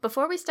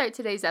Before we start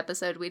today's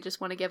episode, we just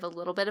want to give a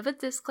little bit of a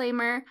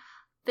disclaimer.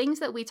 Things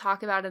that we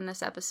talk about in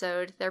this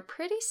episode, they're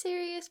pretty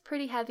serious,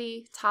 pretty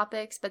heavy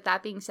topics, but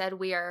that being said,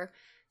 we are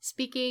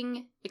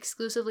speaking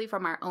exclusively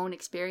from our own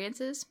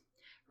experiences,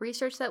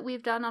 research that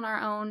we've done on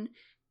our own,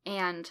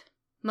 and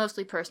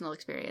mostly personal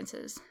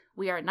experiences.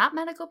 We are not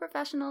medical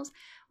professionals.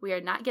 We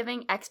are not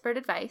giving expert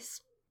advice.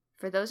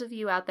 For those of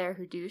you out there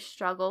who do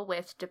struggle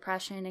with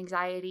depression,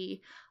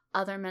 anxiety,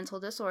 other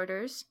mental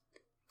disorders,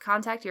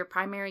 contact your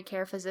primary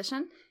care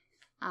physician.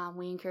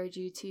 We encourage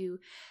you to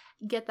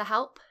get the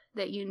help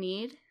that you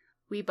need.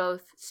 We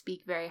both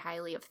speak very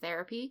highly of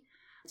therapy.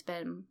 It's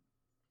been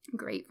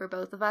great for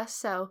both of us,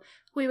 so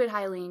we would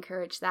highly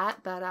encourage that.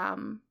 But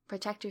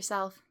protect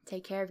yourself,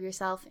 take care of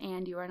yourself,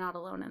 and you are not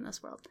alone in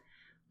this world.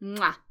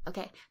 Mwah!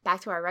 Okay,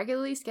 back to our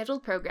regularly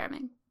scheduled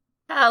programming.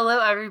 Hello,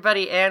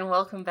 everybody, and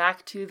welcome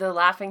back to the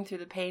Laughing Through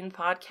the Pain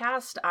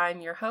podcast. I'm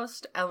your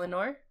host,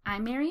 Eleanor.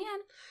 I'm Marianne.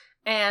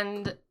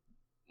 And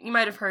you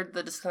might have heard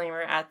the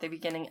disclaimer at the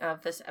beginning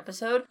of this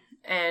episode,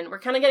 and we're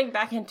kind of getting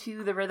back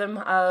into the rhythm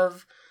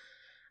of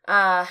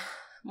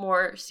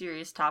more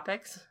serious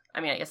topics.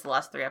 I mean, I guess the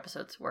last 3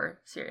 episodes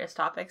were serious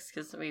topics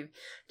because we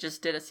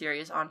just did a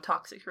series on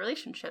toxic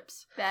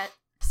relationships. Bet.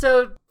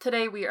 So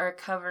today we are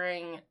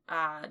covering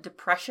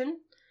depression.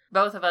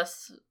 Both of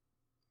us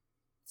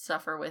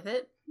suffer with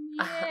it.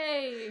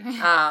 Yay!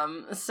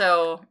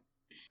 So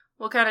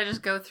we'll kind of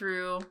just go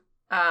through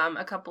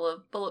a couple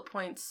of bullet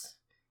points.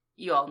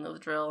 You all know the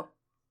drill.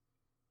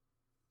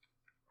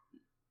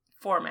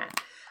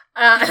 Format.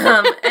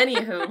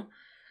 Anywho.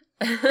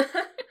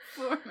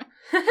 Format.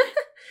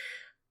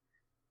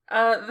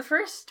 The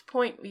first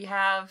point we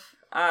have,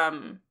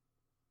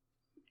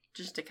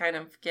 just to kind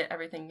of get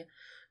everything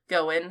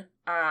going,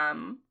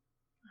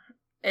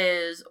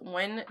 is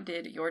when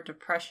did your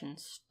depression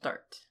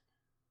start?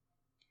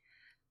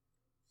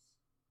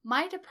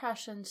 My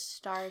depression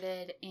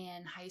started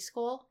in high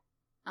school.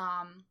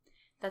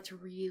 That's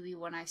really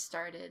when I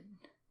started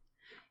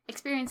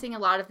experiencing a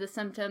lot of the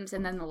symptoms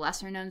and then the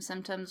lesser known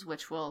symptoms,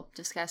 which we'll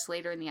discuss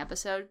later in the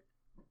episode.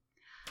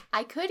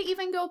 I could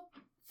even go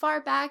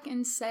far back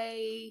and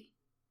say,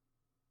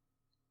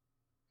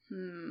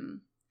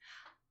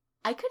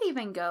 I could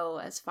even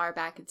go as far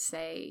back and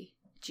say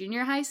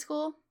junior high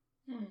school.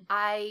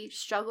 I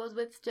struggled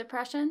with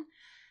depression.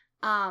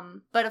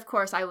 But of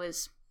course I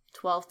was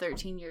 12,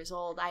 13 years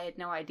old. I had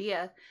no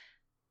idea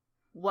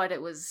what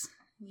it was,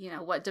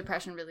 what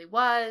depression really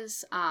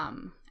was.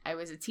 I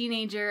was a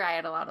teenager. I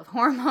had a lot of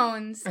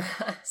hormones.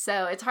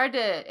 So it's hard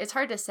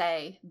to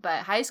say,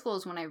 but high school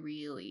is when I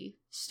really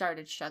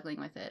started struggling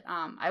with it.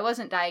 I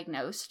wasn't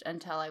diagnosed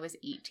until I was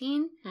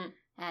 18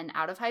 and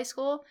out of high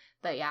school.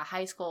 But yeah,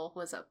 high school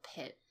was a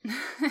pit.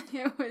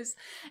 It was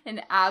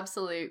an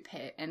absolute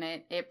pit, and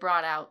it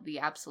brought out the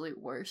absolute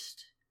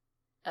worst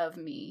of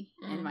me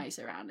and my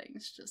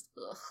surroundings. Just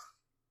ugh.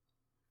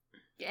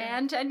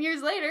 And 10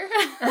 years later,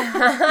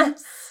 I'm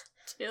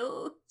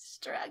still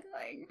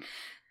struggling.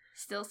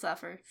 Still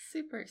suffer.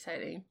 Super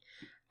exciting.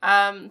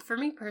 For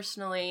me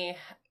personally,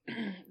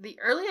 the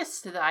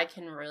earliest that I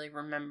can really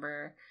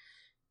remember,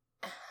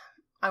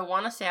 I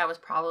want to say I was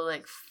probably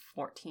like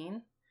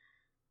 14.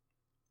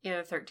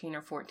 Either 13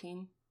 or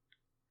 14.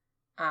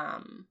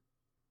 I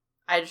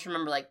just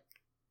remember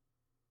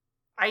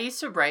I used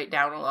to write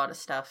down a lot of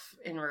stuff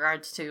in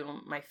regards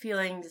to my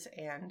feelings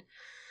and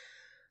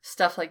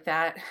stuff like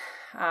that.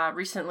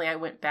 Recently I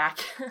went back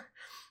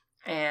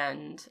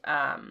and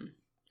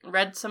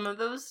read some of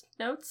those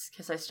notes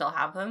because I still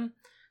have them.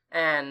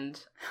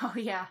 And oh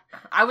yeah,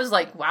 I was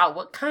like, wow,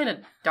 what kind of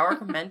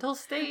dark mental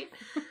state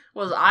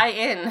was I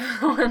in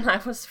when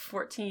I was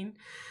 14?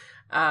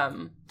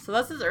 So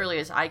that's as early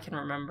as I can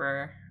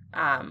remember.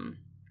 I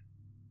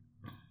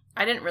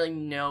didn't really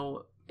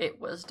know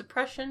it was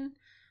depression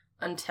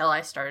until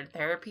I started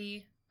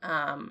therapy.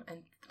 And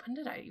when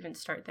did I even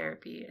start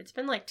therapy? It's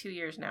been 2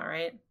 years now,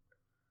 right?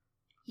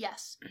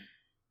 Yes.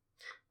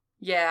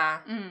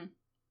 Yeah.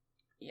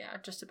 Yeah,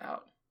 just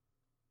about.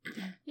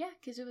 Yeah,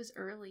 because it was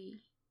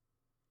early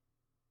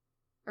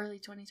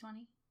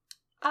 2020.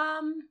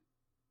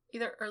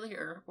 Either early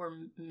or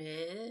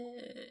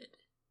mid.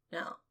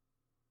 No.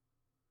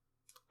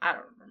 I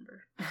don't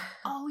remember.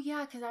 Oh,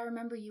 yeah, because I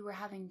remember you were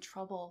having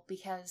trouble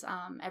because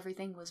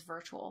everything was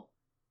virtual.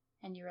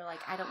 And you were like,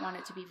 I don't want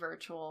it to be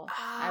virtual.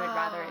 I would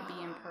rather it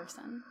be in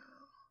person.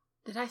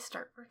 Did I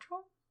start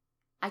virtual?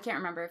 I can't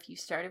remember if you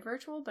started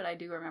virtual, but I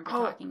do remember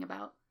talking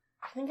about.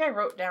 I think I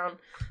wrote down,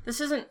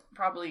 this isn't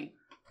probably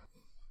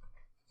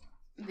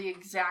the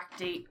exact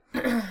date,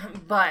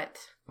 but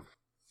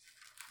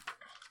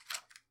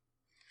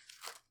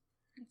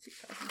let's see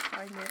if I can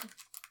find it.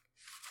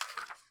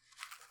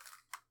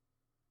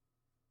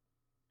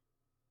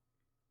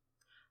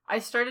 I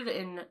started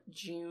in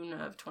June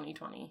of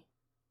 2020.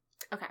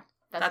 Okay,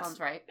 that sounds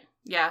right.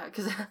 Yeah,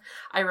 because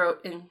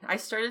I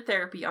started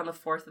therapy on the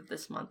 4th of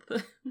this month.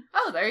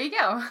 Oh, there you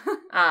go.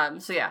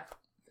 So yeah,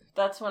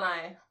 that's when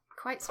I...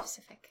 Quite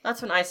specific.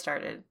 That's when I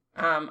started.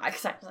 I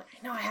was like,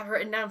 I know I have it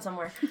written down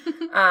somewhere.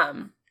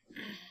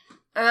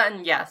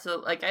 And yeah,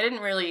 so I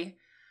didn't really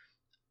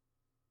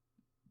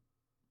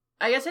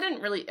I guess I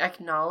didn't really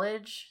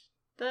acknowledge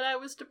that I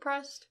was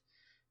depressed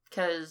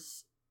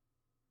because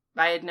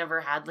I had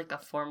never had like a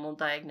formal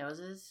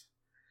diagnosis.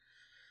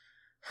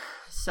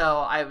 So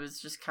I was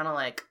just kind of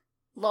like,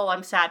 lol,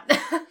 I'm sad.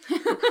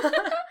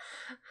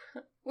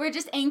 We're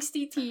just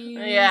angsty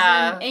teens.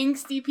 Yeah. And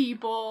angsty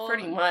people.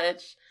 Pretty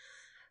much.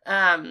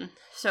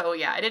 So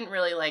yeah, I didn't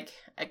really like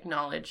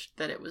acknowledge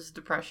that it was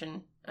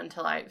depression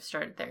until I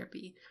started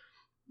therapy.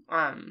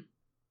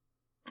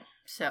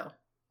 So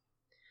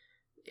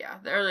yeah,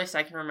 the earliest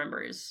I can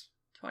remember is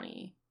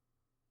 20.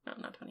 No,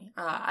 not 20.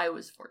 I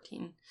was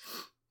 14.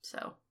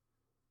 So.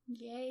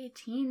 Yay,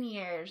 teen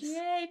years.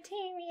 Yay,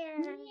 teen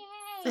years.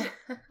 Yay.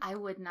 I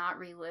would not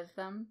relive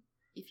them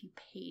if you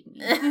paid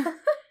me.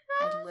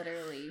 I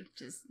literally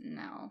just,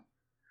 no.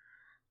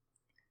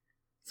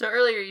 So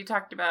earlier you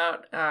talked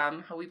about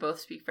how we both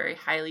speak very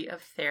highly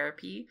of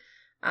therapy.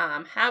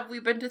 Have we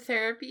been to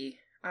therapy?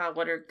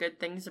 What are good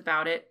things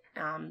about it?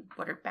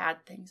 What are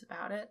bad things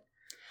about it?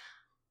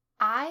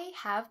 I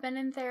have been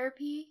in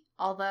therapy,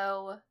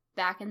 although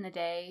back in the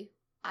day,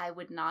 I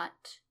would not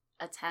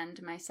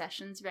attend my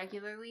sessions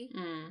regularly.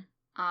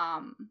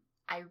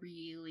 I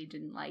really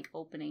didn't like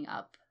opening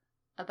up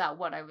about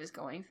what I was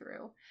going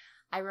through.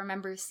 I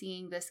remember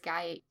seeing this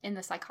guy in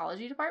the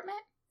psychology department,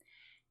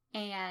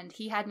 and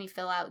he had me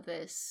fill out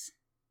this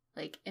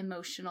like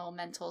emotional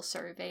mental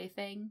survey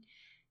thing,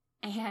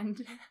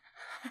 and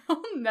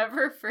I'll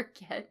never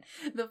forget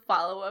the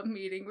follow-up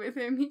meeting with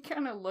him. He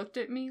kind of looked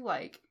at me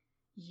like,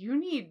 you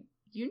need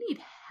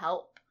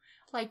help,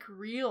 like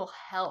real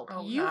help.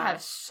 Oh, you gosh.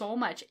 have so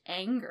much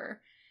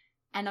anger.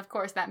 And of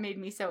course that made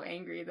me so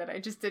angry that I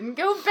just didn't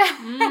go back.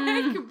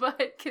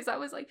 But because I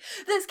was like,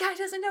 this guy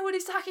doesn't know what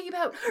he's talking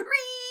about.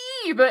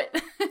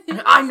 But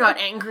I'm not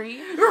angry.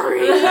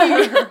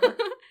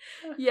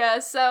 Yeah,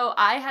 so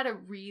I had a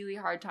really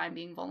hard time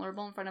being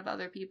vulnerable in front of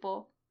other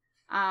people.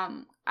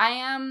 I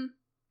am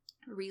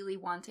really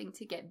wanting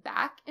to get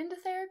back into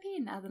therapy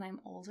now that I'm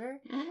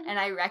older. And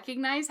I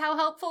recognize how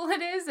helpful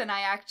it is, and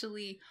I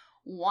actually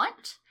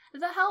want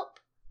the help.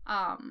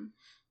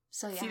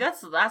 So yeah. See,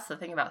 that's the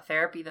thing about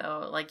therapy,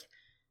 though. Like,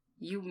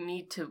 you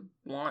need to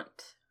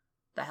want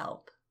the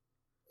help.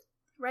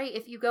 Right?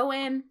 If you go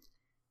in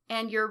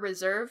and you're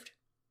reserved,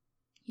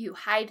 you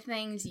hide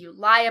things, you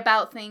lie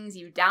about things,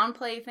 you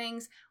downplay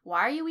things, why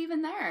are you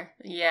even there?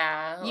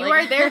 Yeah. You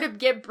are there to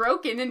get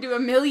broken into a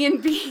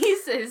million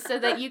pieces so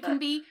that you can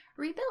be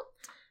rebuilt.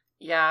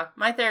 Yeah.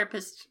 My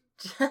therapist,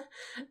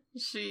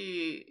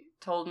 she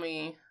told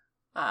me,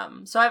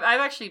 so I've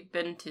actually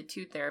been to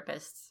 2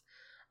 therapists.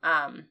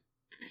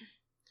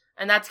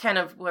 And that's kind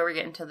of where we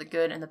get into the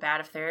good and the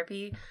bad of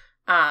therapy.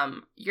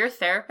 Your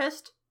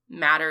therapist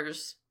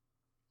matters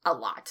a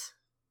lot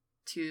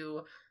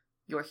to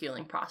your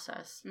healing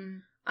process.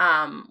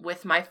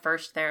 With my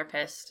first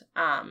therapist,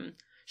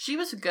 she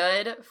was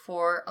good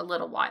for a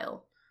little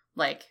while.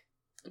 Like,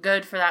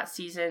 good for that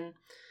season.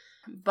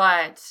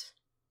 But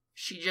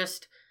she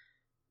just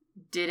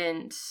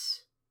didn't...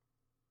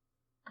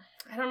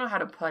 I don't know how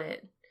to put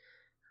it.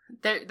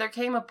 There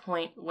came a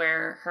point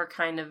where her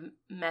kind of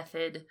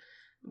method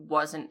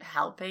wasn't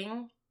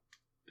helping,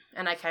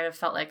 and I kind of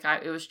felt like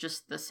it was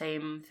just the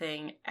same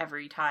thing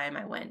every time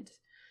I went.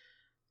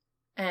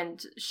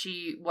 And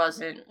she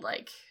wasn't,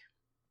 like...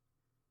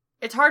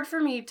 It's hard for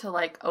me to,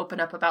 like,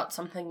 open up about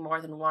something more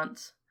than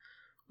once.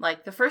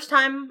 Like, the first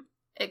time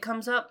it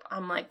comes up,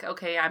 I'm like,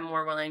 okay, I'm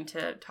more willing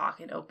to talk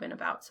and open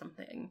about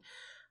something.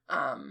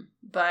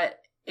 But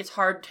it's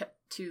hard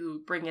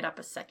to bring it up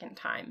a second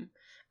time.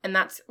 And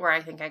that's where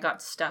I think I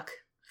got stuck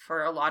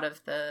for a lot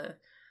of the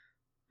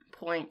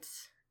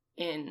points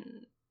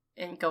in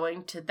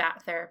going to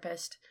that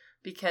therapist,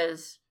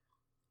 because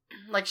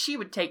like she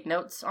would take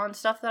notes on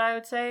stuff that I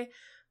would say,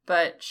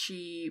 but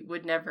she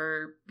would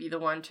never be the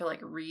one to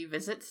like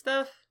revisit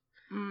stuff.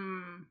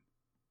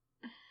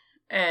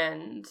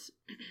 And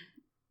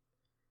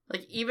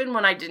like even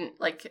when I didn't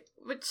like,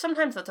 which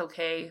sometimes that's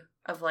okay,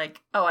 of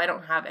like, oh, I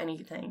don't have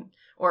anything,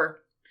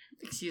 or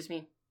excuse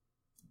me,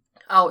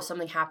 oh,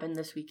 something happened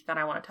this week that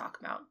I want to talk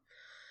about,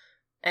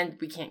 and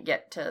we can't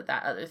get to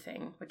that other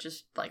thing, which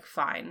is like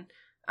fine.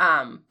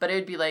 But it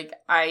would be like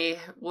I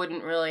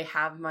wouldn't really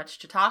have much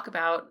to talk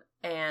about,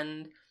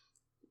 and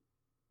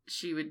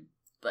she would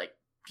like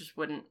just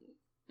wouldn't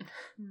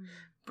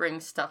bring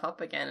stuff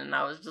up again, and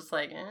I was just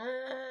like,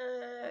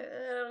 I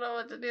don't know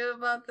what to do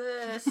about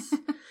this.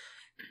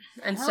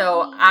 And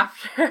so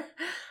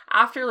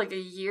after like a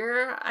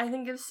year, I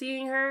think, of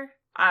seeing her,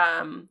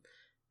 and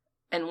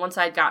once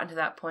I'd gotten to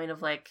that point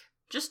of like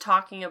just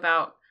talking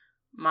about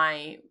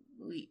my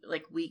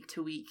week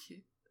to week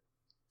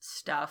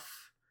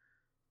stuff,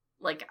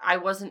 like I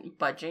wasn't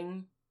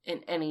budging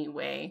in any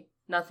way.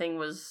 Nothing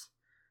was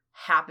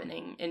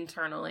happening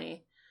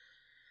internally.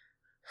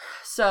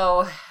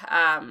 So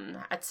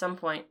at some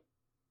point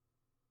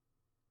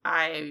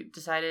I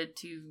decided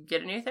to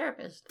get a new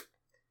therapist.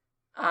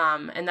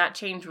 And that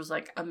change was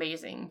like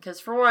amazing, because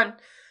for one,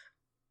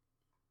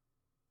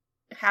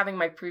 having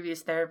my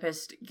previous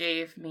therapist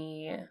gave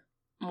me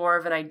more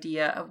of an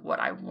idea of what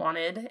I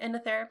wanted in a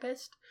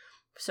therapist.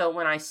 So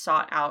when I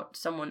sought out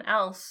someone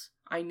else,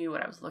 I knew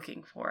what I was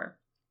looking for.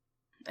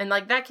 And,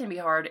 like, that can be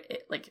hard,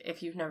 like,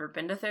 if you've never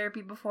been to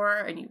therapy before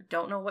and you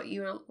don't know what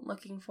you're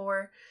looking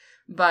for.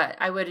 But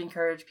I would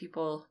encourage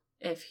people,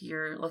 if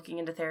you're looking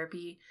into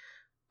therapy,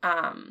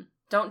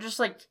 don't just,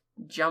 like,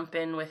 jump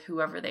in with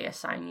whoever they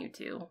assign you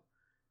to.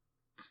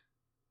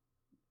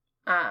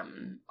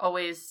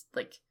 Always,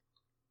 like,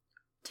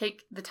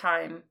 take the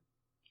time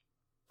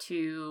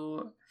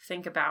to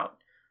think about,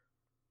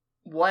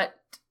 what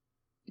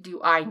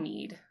do I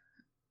need?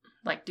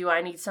 Like, do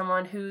I need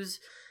someone who's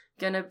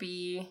gonna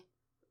be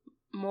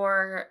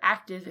more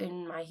active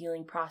in my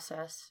healing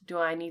process? Do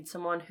I need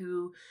someone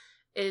who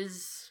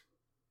is,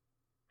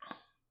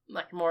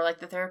 like, more like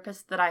the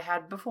therapist that I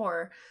had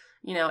before?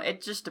 You know,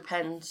 it just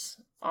depends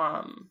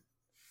on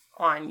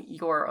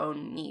your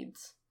own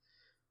needs.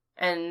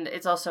 And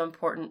it's also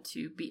important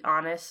to be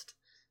honest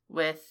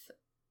with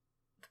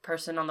the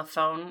person on the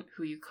phone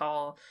who you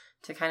call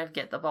to kind of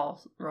get the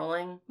ball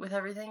rolling with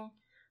everything.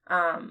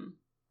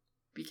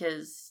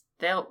 Because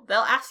they'll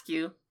ask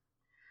you,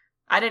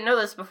 I didn't know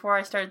this before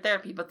I started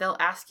therapy, but they'll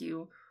ask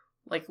you,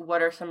 like,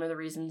 what are some of the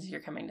reasons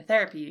you're coming to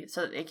therapy,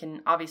 so that they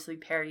can obviously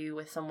pair you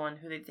with someone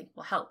who they think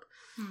will help.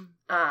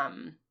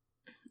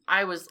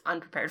 I was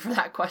unprepared for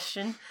that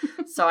question,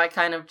 so I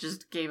kind of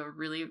just gave a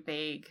really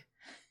vague,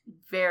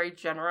 very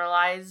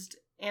generalized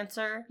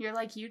answer. You're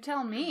like, you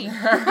tell me.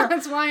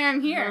 That's why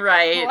I'm here.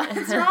 Right.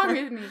 What's wrong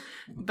with me?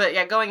 But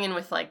yeah, going in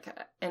with, like,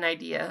 an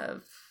idea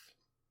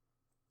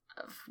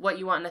of what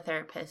you want in a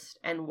therapist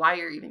and why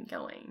you're even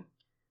going.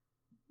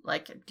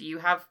 Like, do you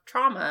have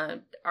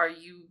trauma? Are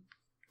you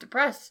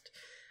depressed?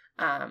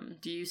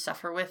 Do you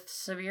suffer with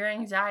severe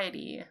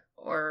anxiety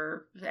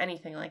or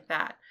anything like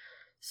that?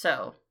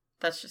 So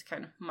that's just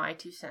kind of my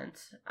 2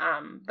 cents.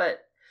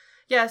 But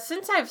yeah,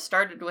 since I've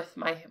started with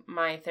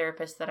my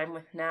therapist that I'm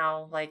with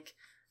now, like,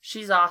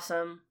 she's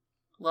awesome.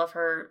 Love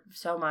her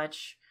so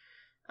much.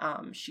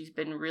 She's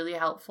been really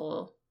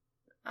helpful.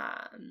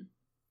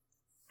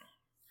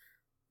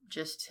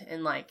 Just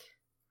in, like,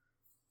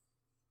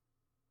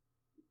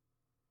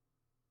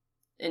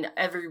 in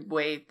every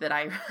way that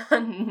I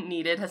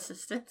needed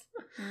assistance.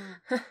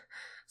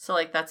 So,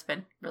 like, that's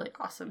been really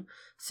awesome.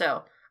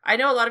 So, I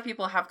know a lot of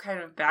people have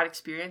kind of bad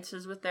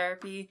experiences with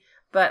therapy,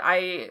 but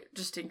I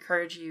just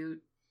encourage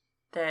you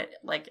that,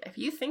 like, if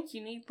you think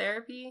you need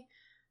therapy,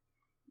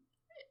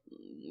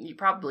 you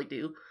probably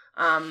do.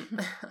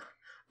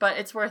 But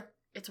it's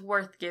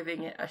worth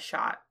giving it a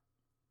shot,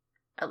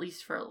 at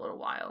least for a little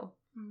while.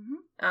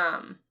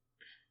 Mm-hmm.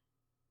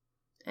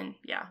 And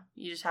yeah,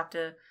 you just have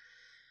to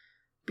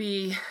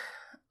be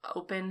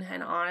open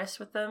and honest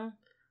with them.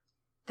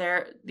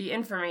 The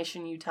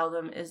information you tell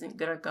them isn't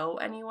gonna go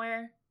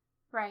anywhere.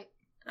 Right.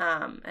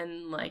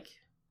 And, like,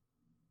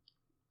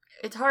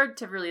 it's hard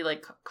to really,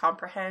 like,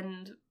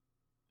 comprehend,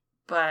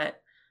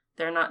 but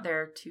they're not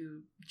there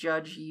to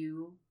judge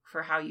you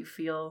for how you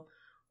feel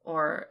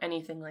or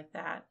anything like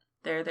that.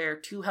 They're there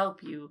to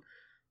help you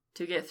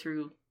to get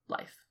through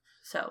life.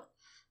 So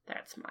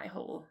that's my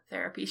whole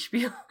therapy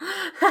spiel.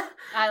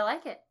 I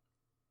like it.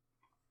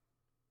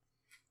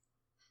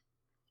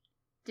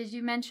 Did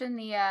you mention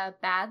the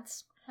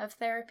bads of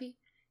therapy?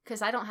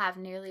 Because I don't have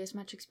nearly as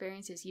much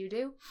experience as you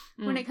do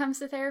when it comes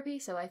to therapy,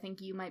 so I think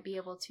you might be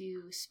able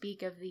to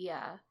speak of the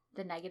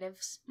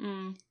negatives.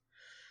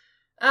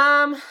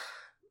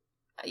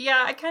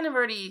 Yeah, I kind of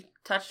already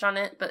touched on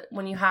it, but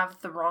when you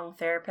have the wrong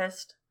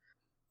therapist,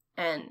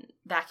 and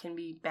that can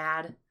be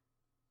bad.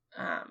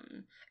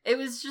 It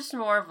was just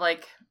more of,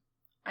 like,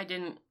 I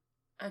didn't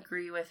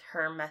agree with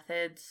her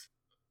methods.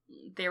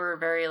 They were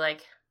very,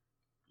 like,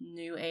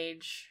 new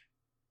age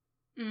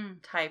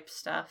type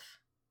stuff.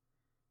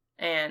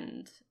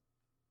 And,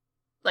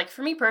 like,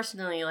 for me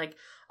personally, like,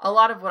 a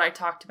lot of what I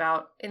talked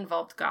about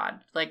involved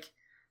God. Like,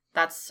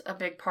 that's a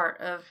big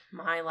part of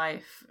my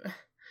life,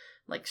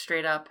 like,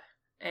 straight up.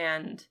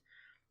 And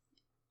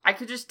I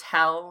could just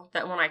tell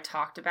that when I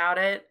talked about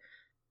it,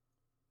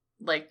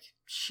 like,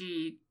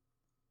 she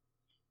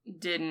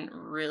didn't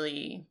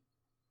really,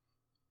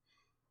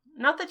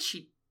 not that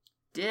she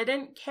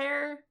didn't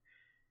care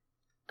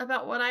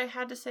about what I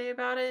had to say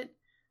about it,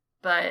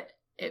 but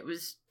it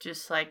was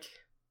just like,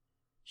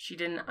 she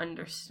didn't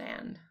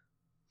understand.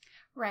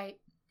 Right.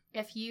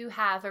 If you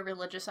have a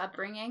religious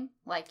upbringing,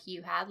 like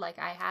you had, like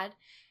I had,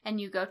 and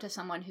you go to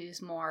someone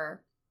who's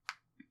more,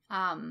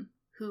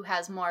 who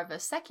has more of a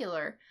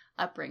secular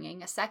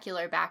upbringing, a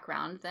secular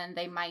background, then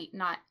they might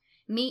not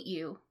meet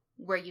you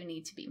where you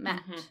need to be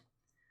met.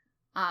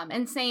 Mm-hmm.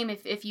 And same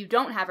if you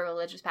don't have a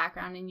religious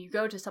background and you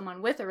go to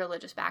someone with a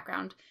religious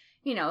background,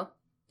 you know,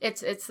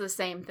 it's the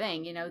same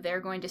thing. You know, they're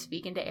going to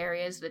speak into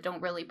areas that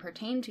don't really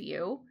pertain to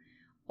you,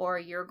 or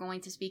you're going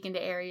to speak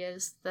into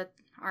areas that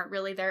aren't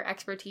really their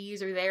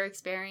expertise or their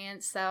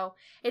experience. So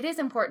it is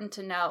important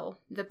to know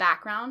the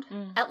background,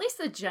 at least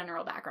the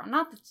general background,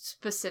 not the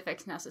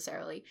specifics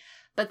necessarily,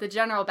 but the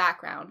general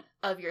background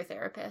of your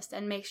therapist,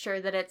 and make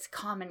sure that it's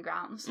common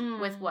grounds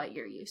with what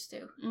you're used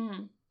to.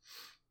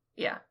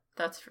 Yeah,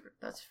 that's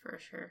for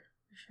sure.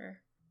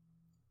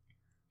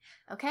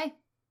 Okay.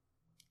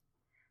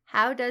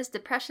 How does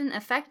depression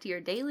affect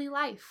your daily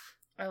life?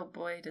 Oh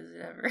boy, does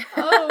it ever.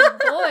 Oh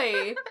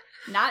boy.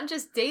 Not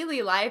just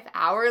daily life,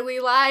 hourly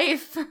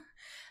life,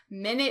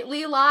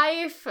 minutely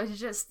life.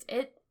 Just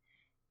it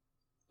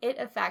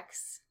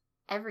affects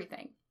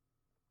everything.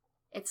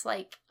 It's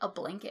like a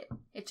blanket.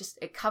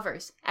 It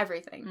covers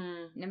everything.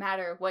 No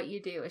matter what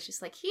you do. It's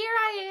just like, here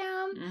I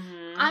am.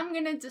 Mm-hmm. I'm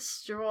going to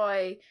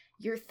destroy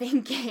your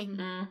thinking.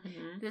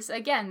 Mm-hmm.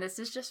 This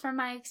is just from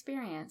my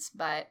experience,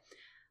 but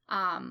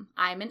I'm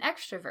an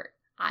extrovert.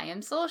 I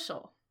am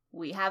social.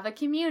 We have a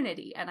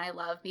community, and I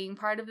love being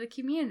part of the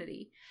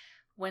community.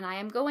 When I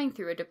am going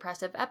through a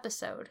depressive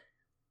episode,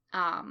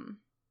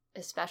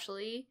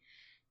 especially,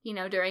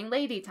 during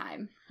lady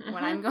time,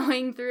 when I'm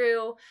going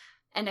through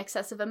an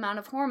excessive amount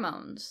of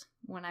hormones,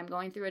 when I'm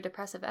going through a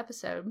depressive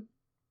episode,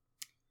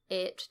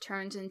 it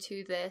turns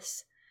into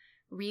this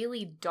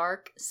really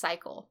dark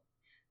cycle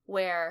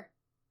where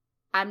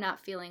I'm not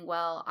feeling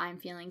well, I'm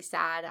feeling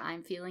sad,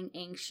 I'm feeling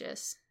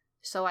anxious,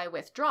 so I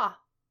withdraw.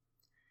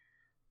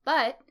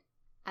 But,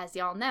 as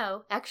y'all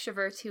know,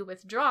 extroverts who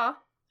withdraw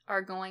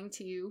are going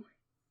to,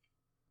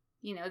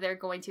 they're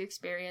going to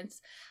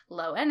experience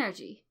low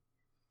energy.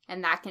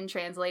 And that can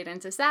translate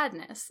into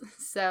sadness.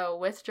 So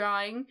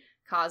withdrawing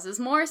causes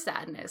more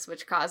sadness,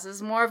 which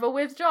causes more of a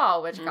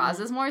withdrawal, which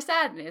causes more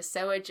sadness.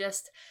 So it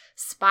just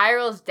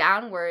spirals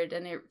downward,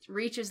 and it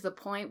reaches the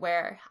point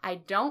where I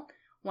don't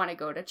want to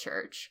go to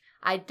church.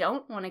 I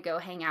don't want to go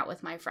hang out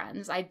with my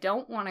friends. I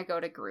don't want to go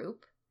to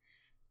group.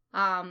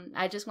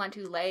 I just want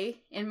to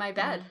lay in my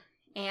bed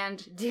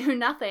and do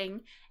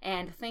nothing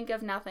and think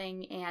of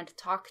nothing and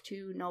talk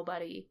to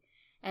nobody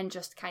and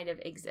just kind of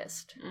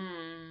exist.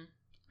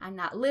 I'm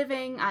not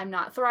living. I'm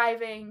not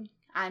thriving.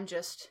 I'm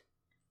just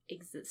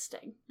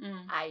existing.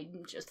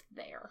 I'm just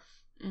there.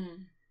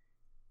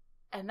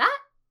 And that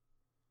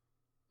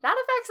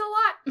affects a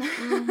lot.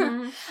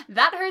 Mm-hmm.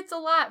 That hurts a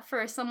lot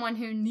for someone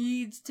who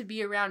needs to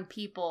be around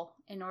people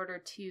in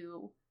order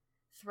to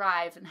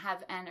thrive and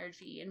have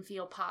energy and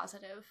feel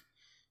positive.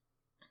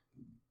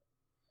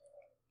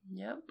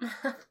 Yep.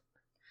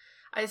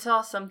 I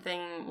saw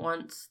something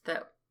once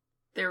that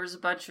there was a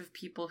bunch of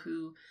people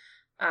who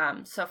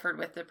suffered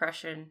with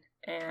depression,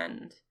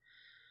 and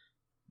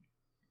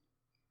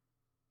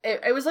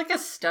it was like a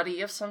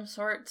study of some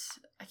sort.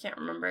 I can't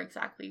remember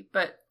exactly,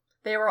 but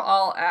they were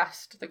all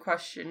asked the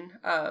question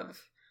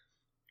of,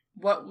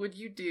 what would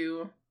you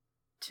do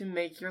to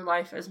make your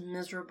life as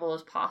miserable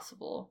as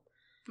possible?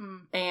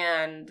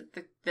 And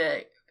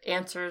the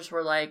answers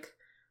were like,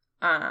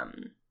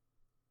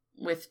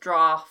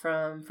 withdraw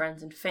from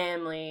friends and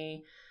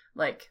family,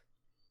 like,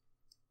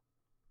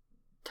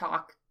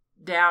 talk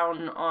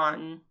down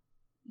on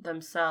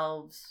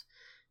themselves,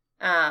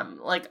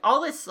 like all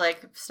this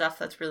like stuff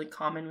that's really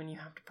common when you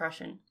have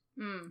depression.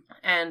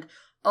 And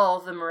all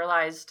of them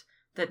realized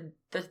that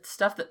the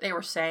stuff that they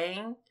were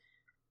saying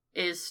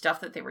is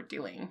stuff that they were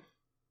doing.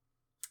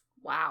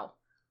 Wow.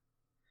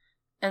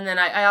 And then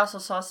I also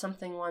saw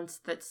something once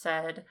that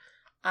said,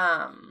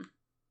 I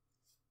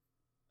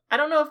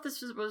don't know if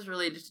this was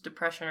related to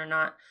depression or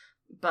not,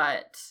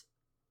 but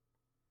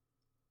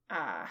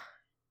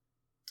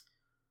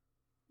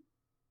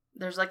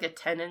there's like a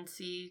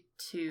tendency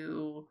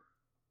to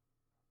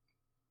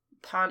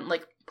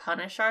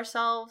punish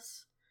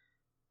ourselves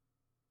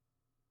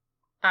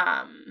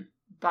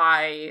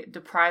by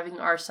depriving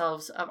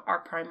ourselves of our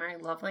primary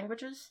love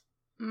languages.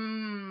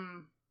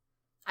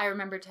 I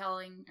remember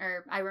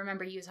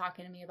you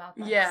talking to me about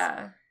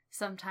this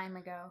some time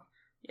ago.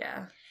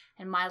 Yeah.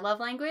 And my love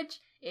language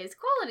is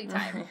quality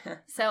time.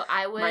 So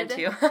I would Mine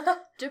too.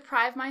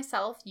 deprive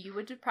myself, you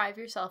would deprive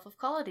yourself of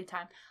quality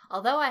time.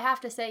 Although I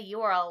have to say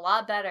you are a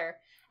lot better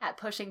at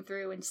pushing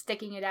through and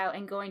sticking it out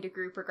and going to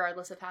group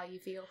regardless of how you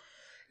feel.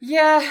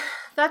 Yeah,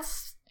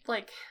 that's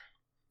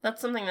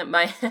something that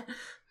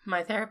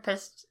my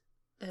therapist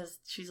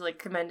she's like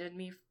commended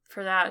me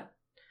for that.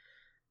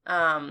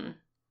 Cause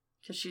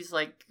she's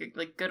like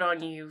good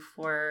on you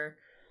for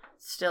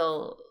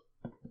still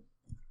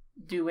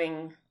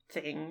doing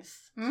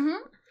things.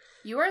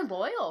 You are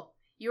loyal.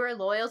 You are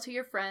loyal to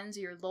your friends.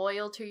 You're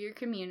loyal to your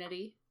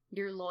community.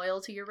 You're loyal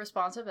to your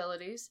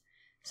responsibilities.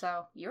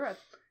 So you're a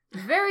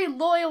very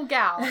loyal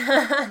gal,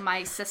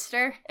 my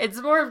sister. It's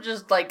more of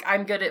just like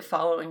I'm good at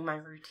following my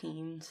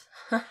routines.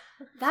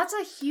 That's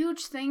a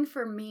huge thing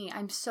for me.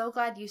 I'm so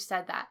glad you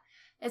said that.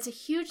 It's a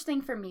huge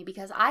thing for me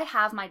because I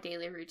have my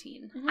daily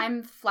routine.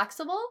 I'm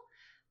flexible,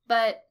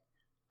 but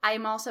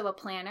I'm also a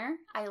planner.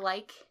 I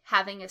like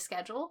having a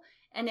schedule.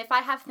 And if I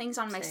have things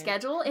on my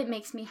schedule, it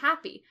makes me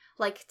happy.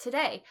 Like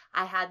today,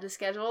 I had the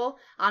schedule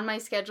on my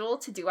schedule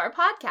to do our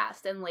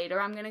podcast. And later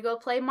I'm going to go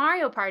play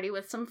Mario Party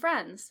with some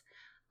friends.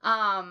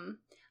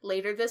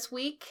 Later this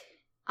week,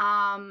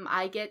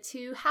 I get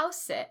to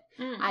house sit.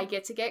 I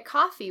get to get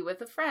coffee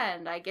with a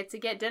friend. I get to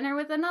get dinner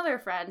with another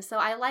friend. So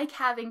I like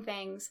having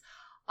things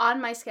on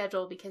my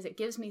schedule because it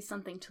gives me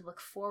something to look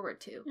forward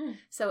to.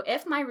 So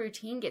if my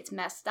routine gets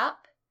messed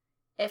up,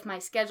 if my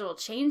schedule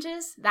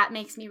changes, that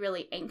makes me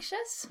really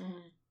anxious.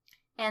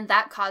 And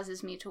that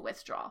causes me to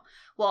withdraw.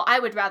 Well, I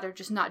would rather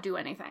just not do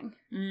anything.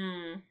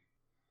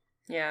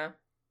 Yeah.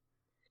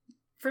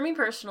 For me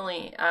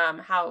personally,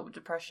 how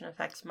depression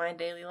affects my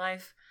daily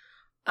life,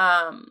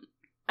 I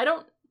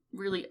don't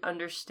really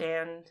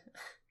understand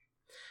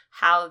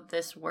how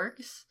this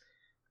works,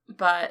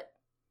 but,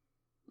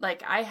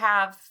 like, I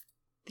have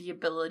the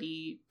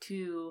ability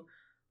to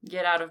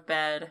get out of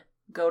bed,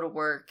 go to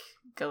work,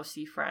 go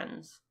see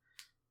friends.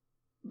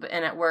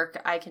 And at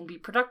work, I can be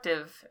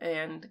productive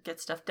and get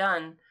stuff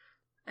done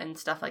and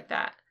stuff like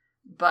that.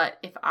 But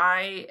if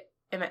I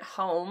am at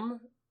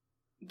home,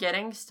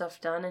 getting stuff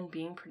done and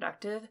being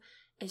productive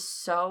is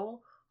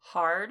so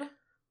hard.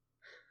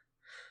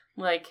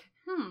 Like,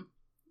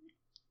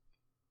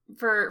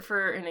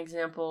 for an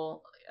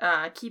example,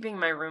 keeping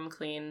my room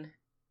clean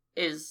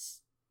is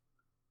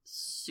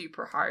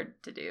super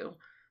hard to do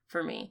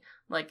for me.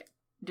 Like,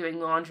 doing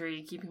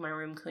laundry, keeping my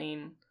room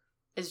clean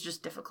is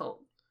just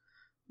difficult.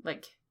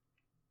 Like,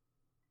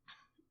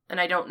 and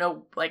I don't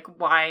know, like,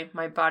 why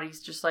my body's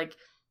just like,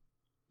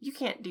 you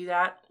can't do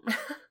that.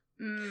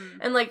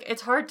 And, like,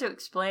 it's hard to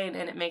explain,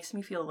 and it makes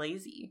me feel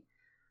lazy.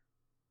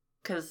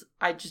 Because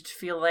I just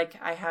feel like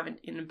I have an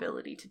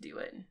inability to do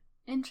it.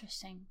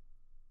 Interesting.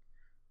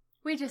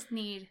 We just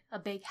need a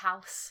big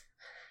house.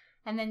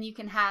 And then you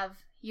can have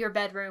your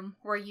bedroom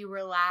where you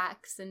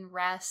relax and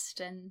rest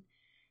and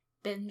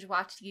binge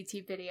watch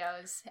YouTube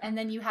videos. And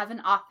then you have an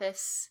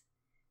office.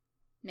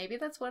 Maybe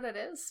that's what it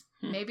is.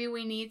 Maybe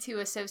we need to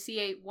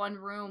associate one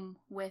room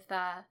with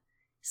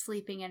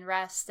sleeping and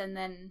rest, and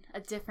then a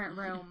different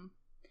room,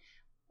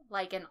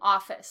 like an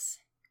office,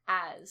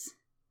 as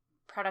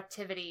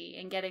productivity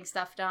and getting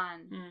stuff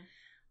done.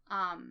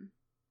 I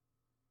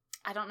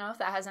don't know if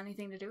that has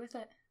anything to do with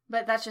it,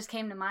 but that just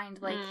came to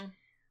mind. Like,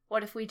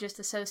 what if we just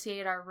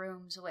associate our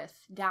rooms with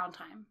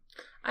downtime?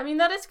 I mean,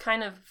 that is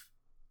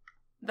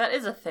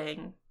a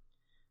thing.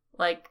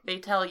 Like, they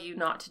tell you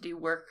not to do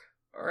work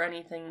or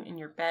anything in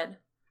your bed,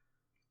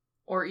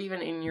 or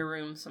even in your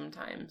room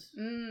sometimes.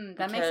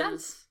 That makes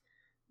sense.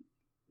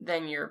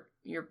 Then your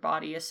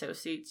body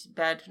associates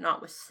bed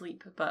not with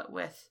sleep, but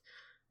with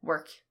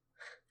work.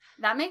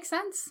 That makes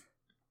sense.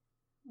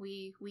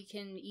 We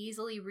can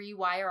easily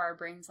rewire our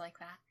brains like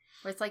that.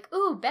 Where it's like,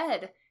 ooh,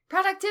 bed,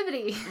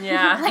 productivity.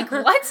 Yeah. Like,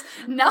 what?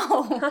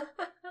 No.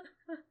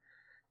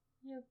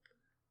 Yep.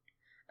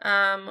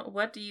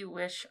 What do you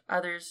wish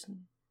others...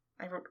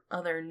 I wrote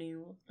other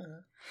new...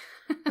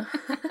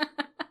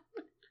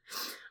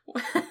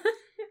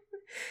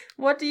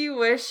 What do you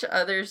wish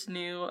others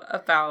knew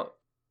about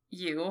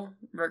you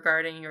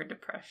regarding your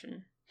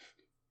depression?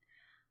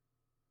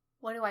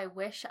 What do I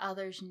wish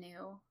others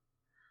knew?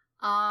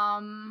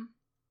 I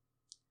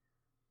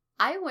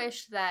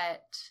wish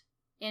that,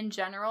 in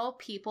general,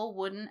 people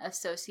wouldn't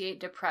associate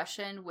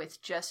depression with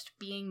just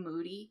being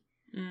moody,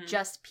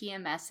 just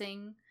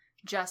PMSing,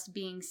 just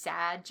being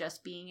sad,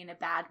 just being in a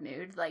bad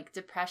mood. Like,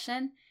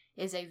 depression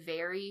is a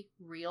very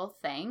real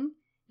thing.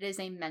 It is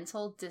a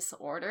mental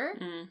disorder.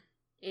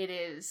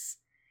 It's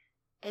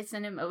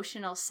an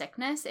emotional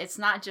sickness. It's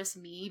not just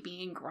me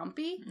being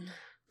grumpy,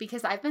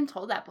 because I've been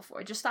told that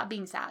before. Just stop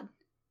being sad.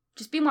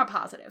 Just be more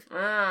positive.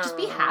 Just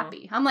be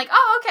happy. I'm like,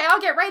 oh, okay,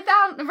 I'll get right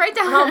down.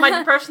 Oh, my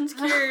depression's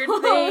cured.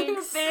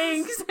 Thanks.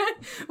 Thanks.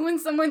 When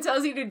someone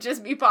tells you to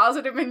just be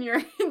positive and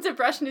your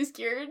depression is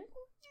cured.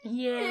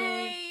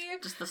 Yay.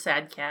 Just the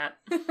sad cat.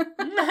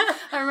 I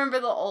remember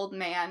the old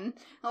man,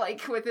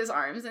 like, with his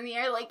arms in the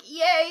air, like,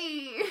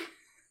 yay!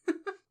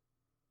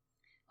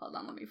 Hold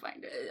on, let me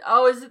find it.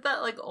 Oh, is it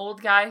that, like,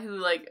 old guy who,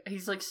 like,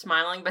 he's, like,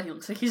 smiling, but he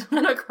looks like he's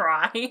gonna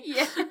cry?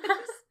 Yes.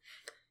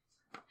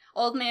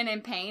 Old man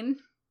in pain.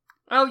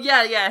 Oh,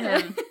 yeah,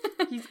 him.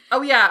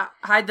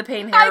 Hide the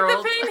Pain Herald. Hide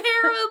the Pain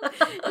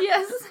Herald!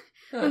 Yes.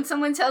 When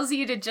someone tells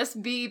you to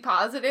just be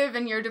positive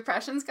and your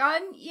depression's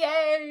gone,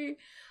 yay!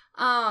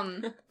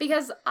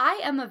 Because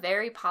I am a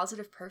very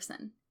positive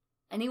person.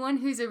 Anyone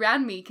who's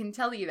around me can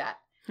tell you that.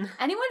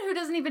 Anyone who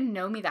doesn't even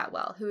know me that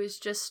well, who has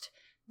just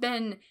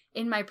been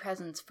in my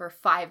presence for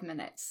 5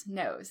 minutes,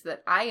 knows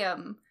that I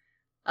am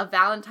a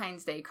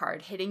Valentine's Day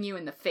card hitting you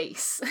in the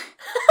face.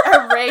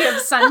 A ray of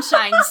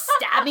sunshine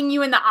stabbing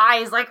you in the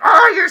eyes like,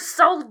 oh, you're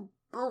so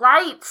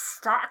light.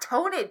 Stop,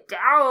 tone it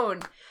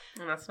down.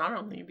 And that's not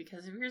only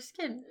because of your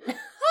skin.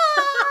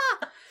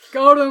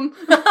 Got him.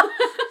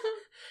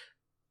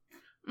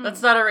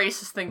 That's not a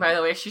racist thing, by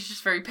the way. She's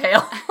just very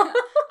pale.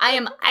 I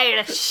am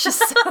Irish.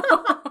 So.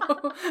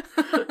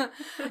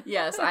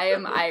 Yes, I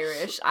am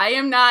Irish.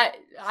 I'm not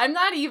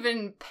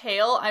even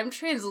pale. I'm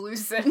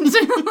translucent.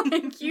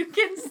 Like, you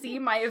can see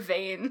my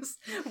veins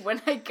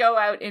when I go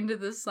out into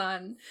the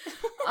sun.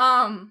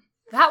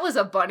 That was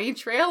a bunny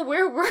trail.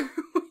 Where were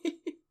we?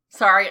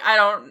 Sorry,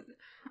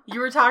 you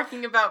were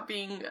talking about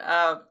being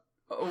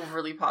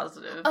overly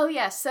positive. Oh,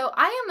 yeah. So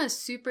I am a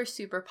super,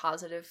 super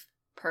positive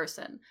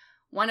person.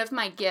 One of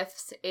my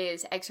gifts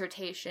is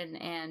exhortation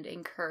and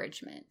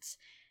encouragement,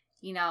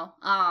 you know?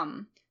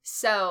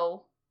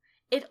 So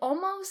it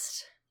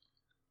almost,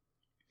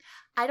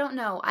 I don't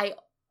know,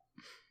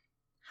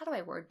 how do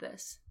I word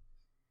this?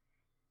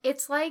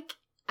 It's like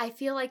I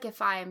feel like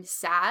if I'm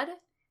sad,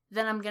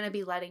 then I'm going to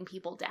be letting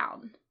people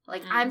down.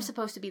 Like, I'm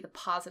supposed to be the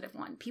positive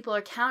one. People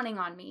are counting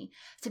on me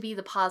to be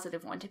the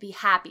positive one, to be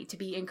happy, to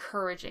be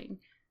encouraging,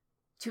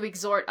 to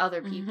exhort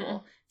other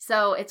people.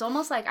 So it's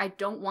almost like I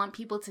don't want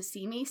people to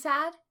see me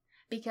sad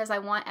because I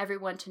want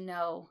everyone to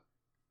know,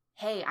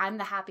 hey, I'm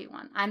the happy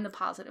one. I'm the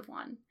positive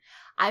one.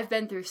 I've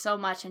been through so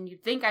much, and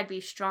you'd think I'd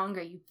be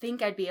stronger. You'd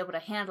think I'd be able to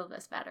handle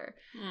this better.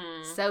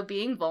 So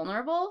being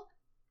vulnerable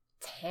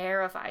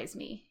terrifies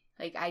me.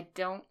 Like, I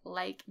don't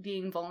like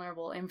being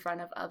vulnerable in front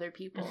of other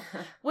people,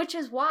 which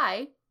is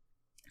why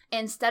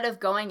instead of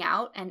going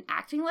out and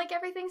acting like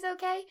everything's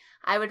okay,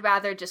 I would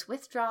rather just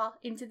withdraw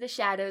into the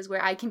shadows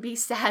where I can be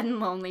sad and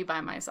lonely by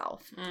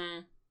myself.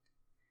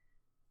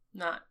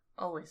 Not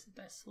always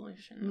the best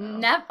solution,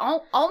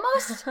 though.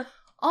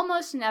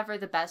 Almost never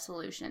the best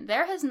solution.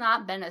 There has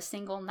not been a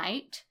single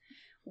night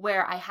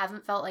where I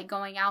haven't felt like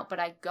going out, but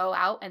I go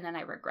out and then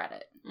I regret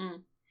it.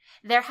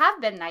 There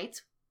have been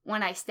nights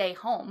when I stay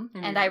home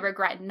and I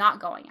regret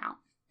not going out.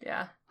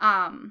 Yeah.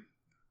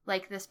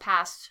 Like this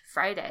past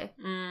Friday,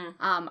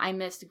 I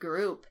missed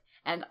group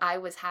and I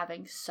was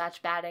having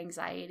such bad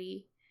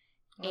anxiety.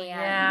 Oh, and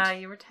yeah,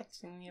 you were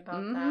texting me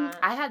about that.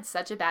 I had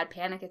such a bad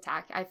panic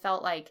attack. I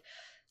felt like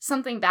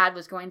something bad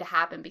was going to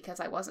happen because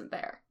I wasn't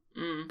there.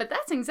 But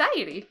that's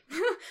anxiety.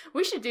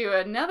 We should do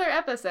another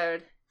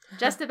episode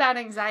just about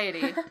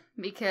anxiety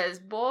because,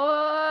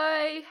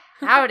 boy,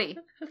 howdy.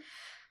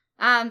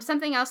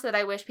 Something else that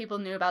I wish people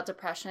knew about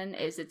depression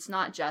is it's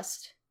not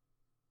just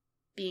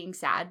being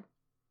sad.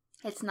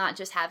 It's not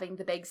just having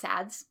the big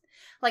sads.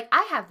 Like,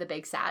 I have the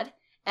big sad,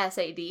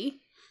 SAD,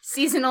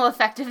 seasonal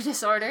affective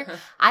disorder.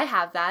 I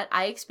have that.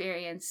 I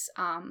experience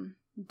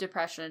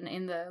depression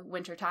in the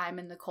wintertime,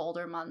 in the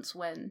colder months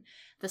when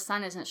the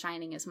sun isn't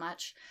shining as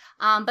much.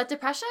 But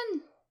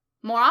depression,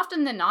 more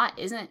often than not,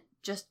 isn't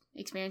just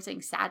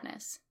experiencing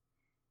sadness.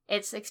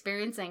 It's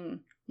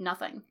experiencing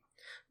nothing.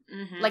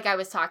 Like I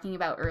was talking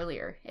about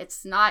earlier.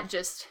 It's not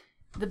just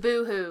the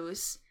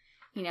boo-hoos.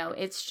 You know,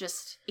 it's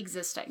just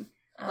existing.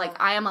 Like,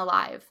 I am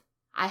alive.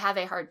 I have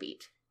a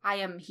heartbeat. I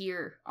am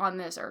here on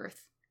this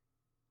earth.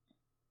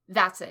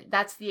 That's it.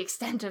 That's the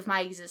extent of my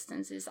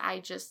existence, is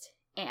I just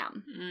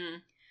am.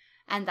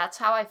 And that's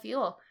how I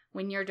feel.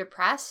 When you're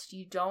depressed,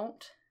 you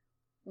don't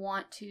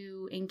want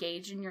to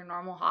engage in your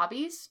normal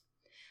hobbies.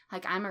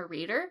 Like, I'm a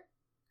reader.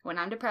 When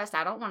I'm depressed,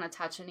 I don't want to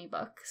touch any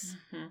books.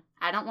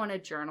 I don't want to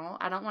journal.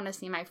 I don't want to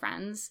see my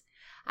friends.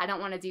 I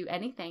don't want to do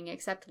anything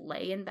except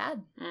lay in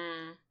bed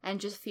and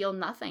just feel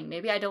nothing.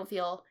 Maybe I don't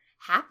feel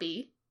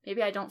happy.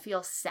 Maybe I don't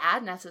feel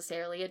sad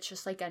necessarily. It's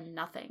just like a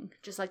nothing.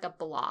 Just like a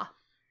blah.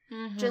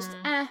 Just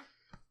And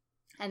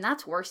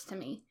that's worse to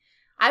me.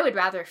 I would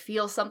rather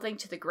feel something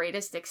to the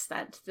greatest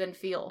extent than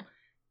feel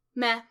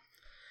meh.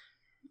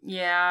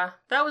 Yeah,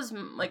 that was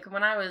like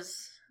when I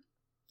was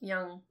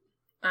young.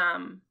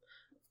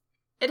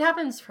 It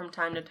happens from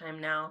time to time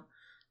now.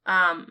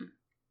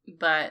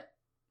 But,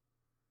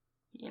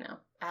 you know,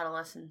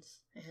 adolescence,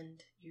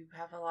 and you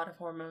have a lot of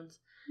hormones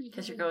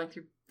because you're going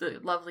through the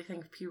lovely thing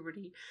of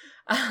puberty.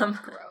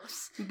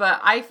 Gross. But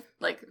I,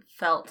 like,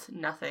 felt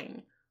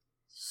nothing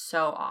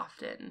so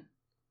often.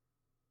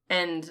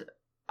 And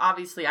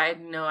obviously I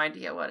had no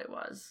idea what it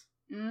was.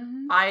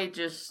 I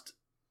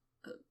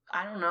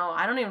don't know.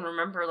 I don't even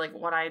remember, like,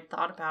 what I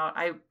thought about.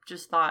 I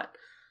just thought,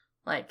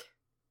 like,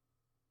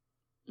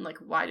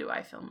 why do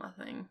I feel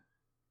nothing?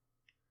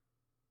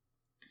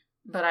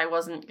 But I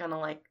wasn't gonna,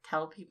 like,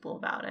 tell people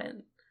about it.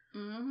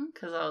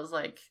 Because I was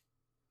like,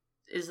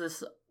 is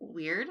this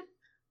weird?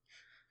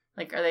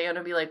 Like, are they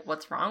gonna be like,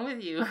 what's wrong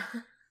with you?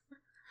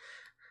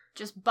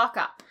 Just buck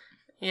up.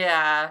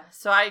 Yeah.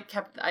 So I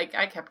kept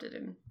it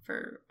in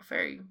for a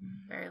very,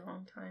 very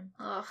long time.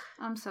 Ugh,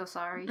 I'm so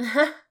sorry.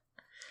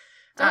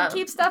 Don't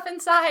keep stuff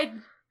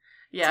inside.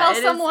 Yeah, tell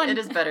someone. It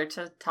is better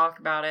to talk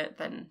about it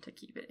than to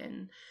keep it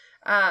in.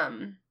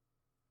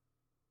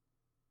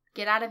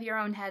 Get out of your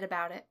own head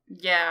about it.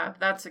 Yeah,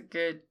 that's a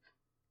good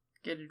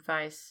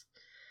advice.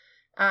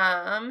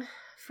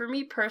 For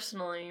me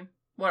personally,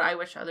 what I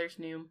wish others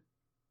knew,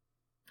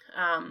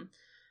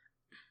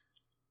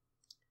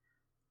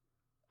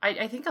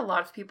 I think a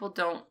lot of people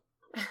don't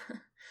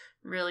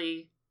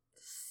really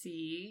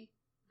see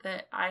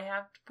that I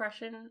have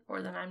depression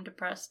or that I'm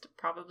depressed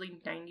probably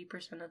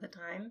 90% of the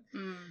time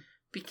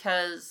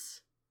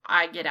because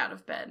I get out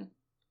of bed.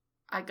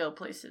 I go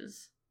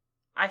places.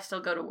 I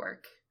still go to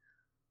work.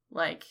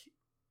 Like,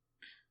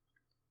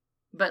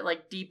 but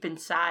like deep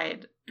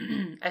inside,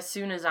 as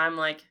soon as I'm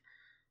like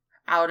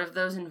out of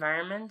those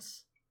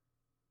environments,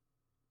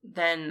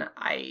 then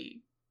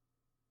I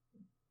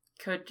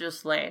could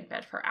just lay in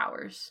bed for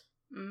hours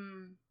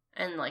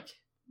and like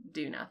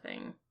do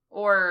nothing.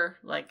 Or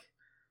like,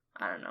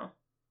 I don't know,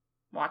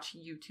 watch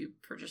YouTube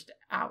for just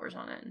hours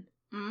on end.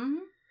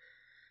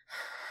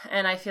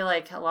 And I feel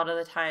like a lot of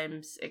the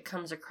times it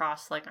comes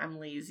across like I'm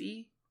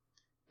lazy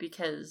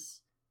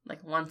because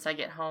like once I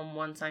get home,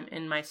 once I'm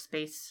in my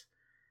space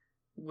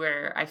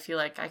where I feel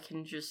like I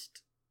can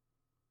just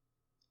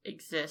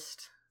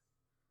exist,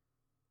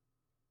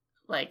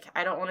 like,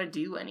 I don't want to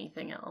do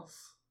anything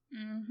else.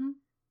 Mm-hmm.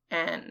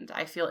 And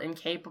I feel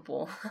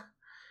incapable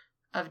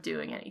of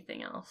doing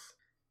anything else.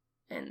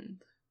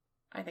 And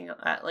I think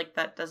that, like,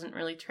 that doesn't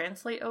really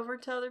translate over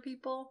to other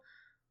people.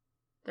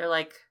 They're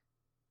like,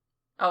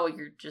 oh,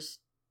 you're just,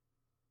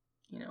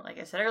 you know, like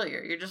I said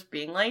earlier, you're just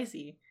being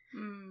lazy.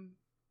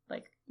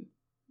 Like,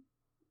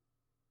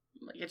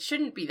 it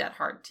shouldn't be that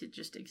hard to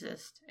just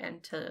exist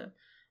and to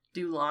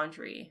do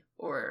laundry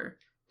or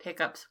pick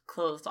up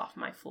clothes off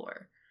my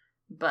floor.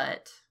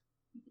 But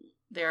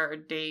there are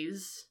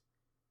days,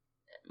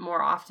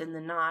 more often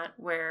than not,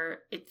 where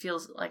it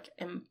feels like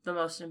the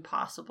most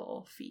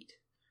impossible feat.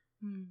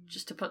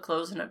 Just to put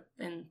clothes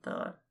in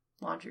the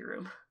laundry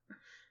room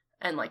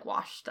and, like,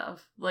 wash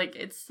stuff. Like,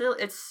 it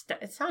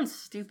sounds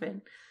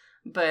stupid,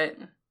 but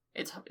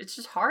it's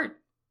just hard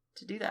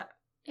to do that.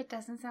 It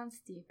doesn't sound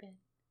stupid.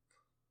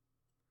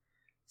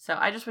 So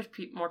I just wish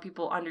more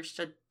people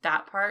understood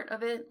that part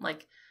of it.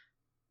 Like,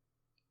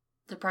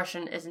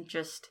 depression isn't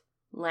just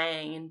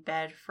laying in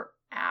bed for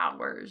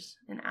hours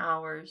and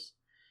hours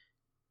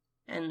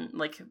and,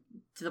 like,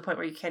 to the point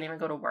where you can't even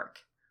go to work.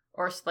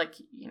 Or, like,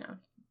 you know,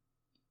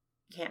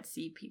 can't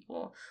see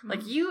people.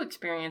 Like, you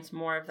experience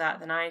more of that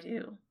than I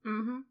do.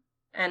 Mm-hmm.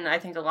 And I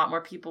think a lot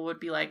more people would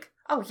be like,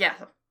 oh, yeah.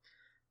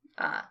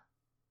 I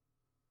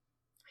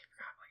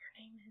forgot what your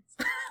name is.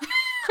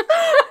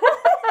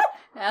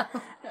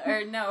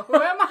 Or no, who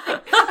am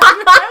I?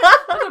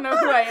 I don't know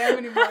who I am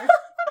anymore.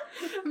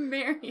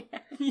 Marianne.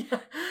 Yeah.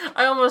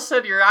 I almost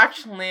said your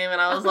actual name, and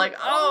I was like,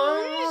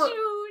 oh.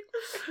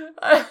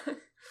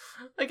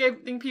 Like, I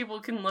think people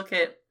can look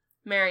at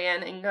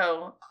Marianne and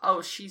go,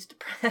 oh, she's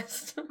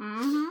depressed.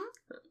 Mm-hmm.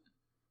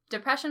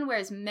 Depression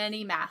wears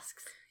many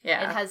masks.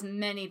 Yeah. It has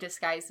many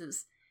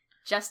disguises.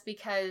 Just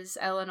because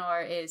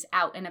Eleanor is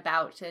out and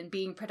about and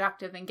being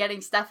productive and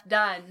getting stuff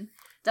done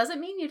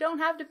doesn't mean you don't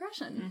have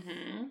depression.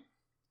 Mm-hmm.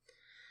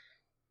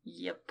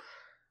 Yep.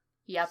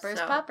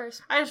 Yuppers,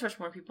 puppers. I just wish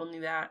more people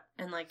knew that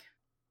and, like,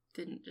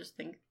 didn't just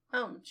think,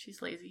 oh,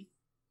 she's lazy.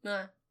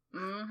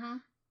 Mm-hmm.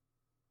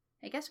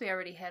 I guess we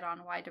already hit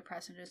on why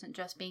depression isn't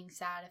just being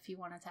sad, if you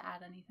wanted to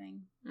add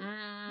anything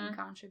in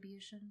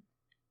contribution.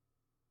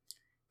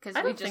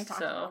 Because we just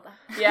talked about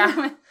that.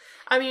 Yeah.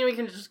 I mean, we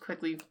can just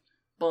quickly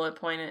bullet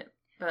point it.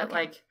 But, okay.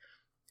 Like,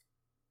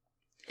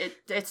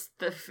 it's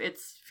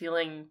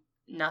feeling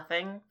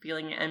nothing,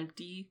 feeling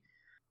empty.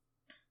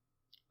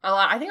 A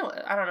lot. I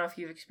don't know if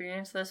you've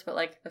experienced this, but,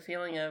 like, the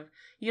feeling of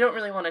you don't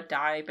really want to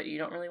die, but you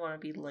don't really want to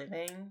be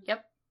living.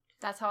 Yep.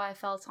 That's how I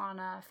felt on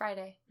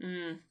Friday.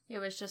 It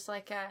was just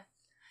like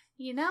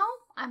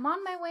I'm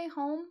on my way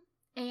home,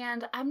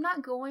 and I'm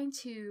not going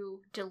to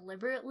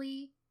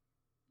deliberately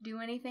do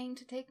anything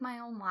to take my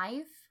own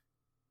life,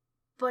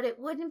 but it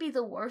wouldn't be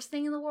the worst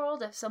thing in the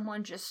world if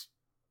someone just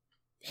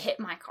hit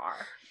my car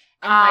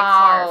and my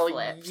car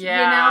flipped.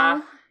 Yeah. You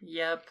know?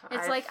 Yep.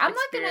 It's like, I'm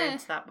not gonna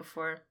experienced that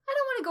before. I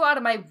don't want to go out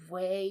of my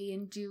way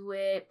and do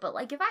it, but,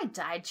 like, if I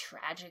died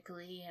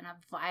tragically in a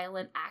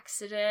violent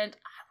accident,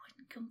 I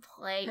wouldn't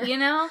complain, you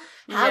know?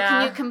 How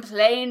can you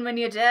complain when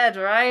you're dead,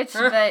 right?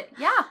 But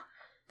yeah,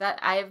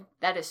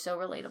 that is so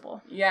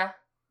relatable. Yeah.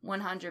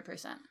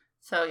 100%.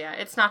 So yeah,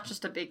 it's not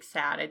just a big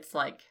sad, it's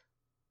like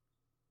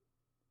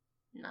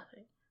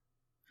nothing.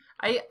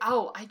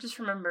 I just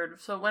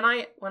remembered. So when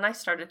I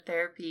started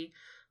therapy,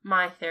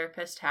 my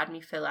therapist had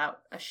me fill out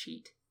a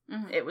sheet.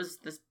 Mm-hmm. It was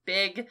this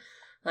big,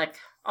 like,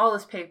 all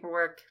this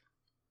paperwork.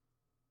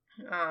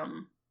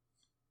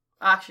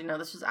 Actually, no,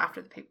 this was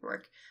after the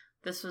paperwork.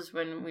 This was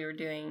when we were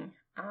doing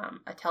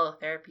a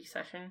teletherapy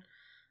session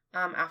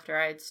after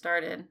I had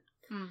started.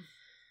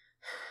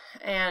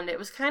 And it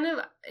was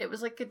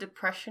like a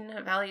depression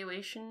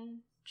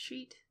evaluation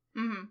sheet.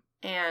 Mm-hmm.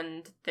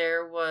 And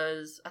there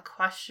was a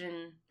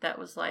question that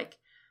was like,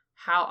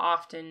 how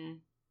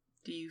often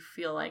do you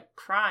feel like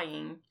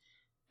crying?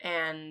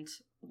 And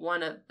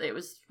it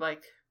was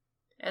like,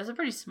 it was a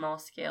pretty small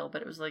scale,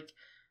 but it was like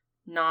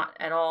not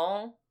at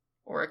all,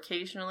 or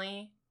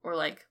occasionally, or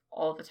like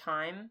all the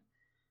time.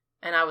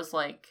 And I was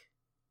like,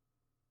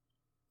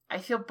 I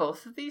feel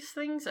both of these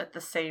things at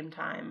the same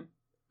time.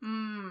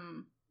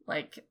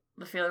 Like,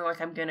 the feeling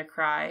like I'm gonna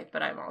cry,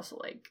 but I'm also,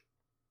 like,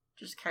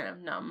 just kind of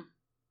numb.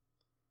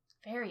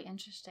 Very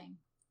interesting.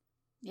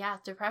 Yeah,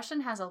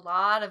 depression has a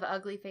lot of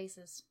ugly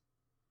faces.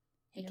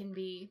 It can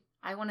be,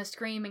 I want to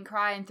scream and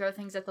cry and throw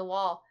things at the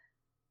wall,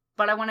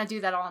 but I want to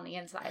do that all on the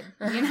inside,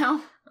 you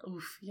know?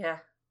 Oof, yeah.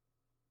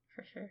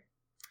 For sure.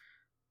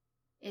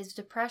 Is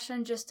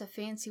depression just a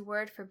fancy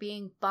word for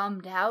being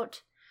bummed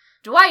out?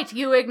 Dwight,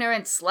 you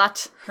ignorant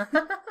slut!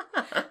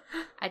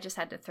 I just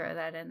had to throw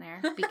that in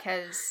there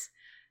because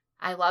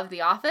I love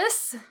The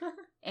Office,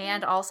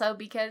 and also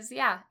because,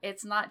 yeah,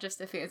 it's not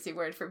just a fancy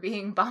word for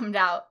being bummed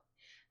out,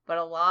 but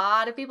a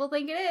lot of people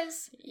think it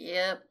is.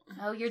 Yep.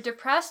 Oh, you're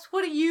depressed?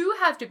 What do you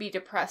have to be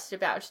depressed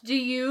about? Do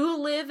you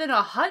live in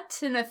a hut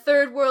in a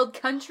third world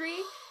country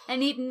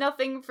and eat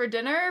nothing for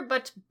dinner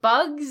but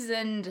bugs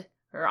and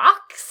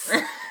rocks?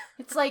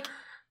 It's like,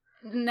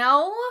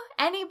 no,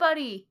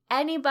 anybody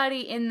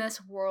in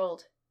this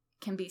world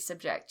can be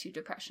subject to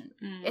depression.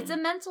 It's a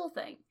mental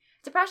thing.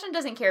 Depression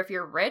doesn't care if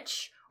you're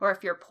rich or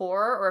if you're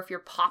poor or if you're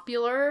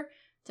popular.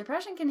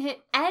 Depression can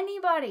hit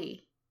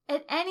anybody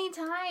at any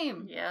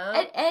time,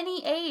 at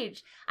any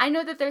age. I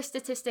know that there's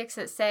statistics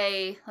that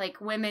say,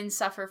 like, women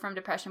suffer from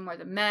depression more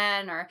than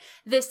men, or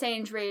this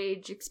age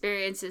range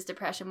experiences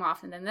depression more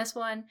often than this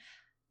one.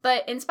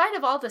 But in spite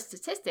of all the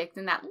statistics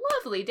and that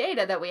lovely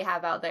data that we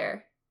have out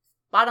there,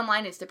 bottom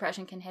line is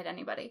depression can hit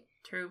anybody.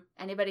 True.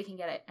 Anybody can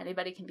get it.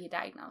 Anybody can be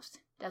diagnosed.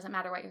 Doesn't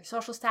matter what your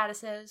social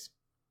status is,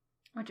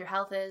 what your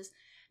health is.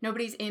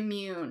 Nobody's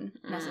immune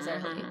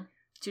necessarily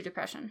to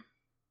depression.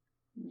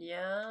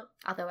 Yeah.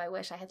 Although I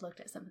wish I had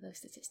looked at some of those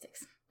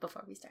statistics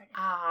before we started.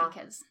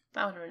 Because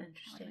that would have been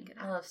interesting.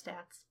 I love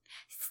stats.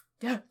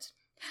 Stats.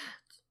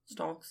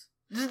 Stonks.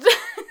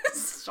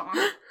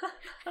 Stonks.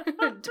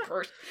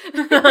 Depression.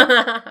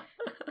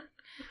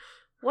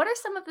 What are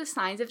some of the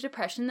signs of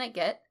depression that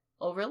get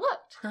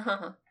overlooked?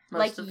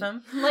 Most of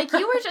them. Like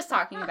you were just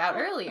talking about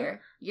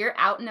earlier. You're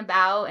out and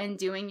about and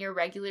doing your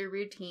regular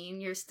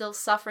routine. You're still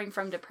suffering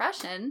from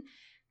depression,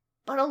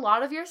 but a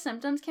lot of your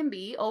symptoms can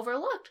be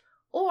overlooked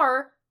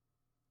or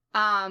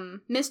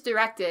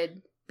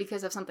misdirected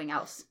because of something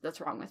else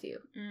that's wrong with you.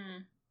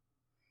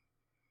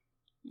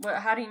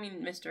 How do you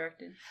mean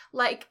misdirected?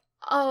 Like,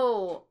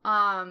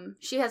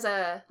 she has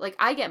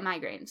I get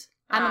migraines.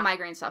 I'm a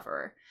migraine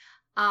sufferer.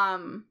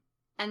 And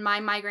my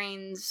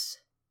migraines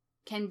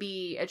can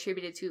be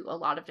attributed to a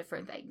lot of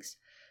different things.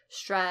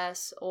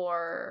 Stress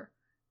or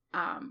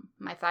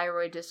my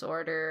thyroid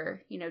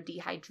disorder,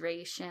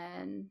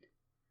 dehydration,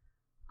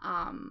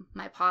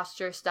 my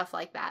posture, stuff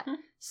like that.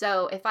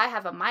 So if I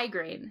have a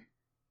migraine,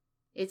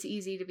 it's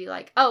easy to be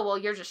like, oh, well,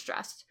 you're just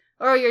stressed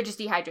or you're just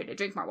dehydrated.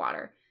 Drink more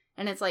water.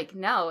 And it's like,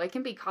 no, it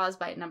can be caused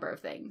by a number of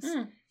things.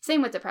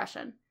 Same with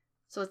depression.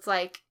 So it's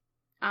like,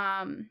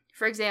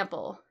 for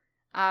example,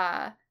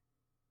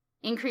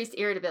 increased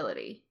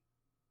irritability.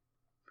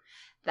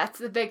 That's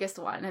the biggest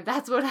one. And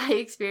that's what I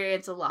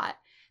experience a lot.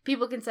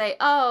 People can say,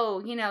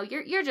 oh,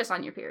 you're just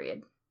on your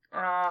period.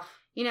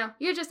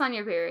 You're just on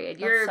your period.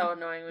 That's so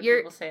annoying when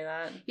people say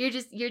that. You're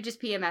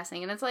just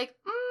PMSing. And it's like,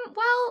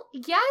 well,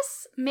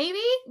 yes,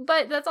 maybe.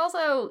 But that's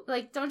also,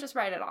 like, don't just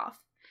write it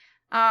off.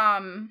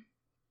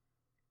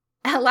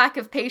 A lack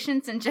of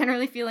patience and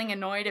generally feeling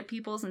annoyed at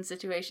people's and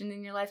situations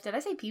in your life. Did I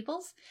say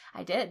people's?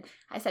 I did.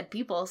 I said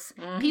people's.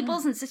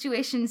 People's and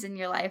situations in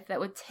your life that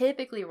would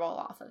typically roll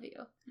off of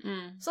you.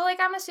 So, like,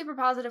 I'm a super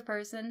positive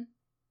person.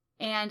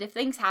 And if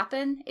things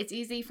happen, it's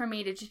easy for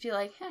me to just be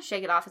like,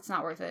 shake it off. It's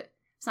not worth it.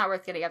 It's not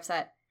worth getting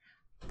upset.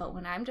 But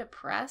when I'm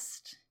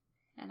depressed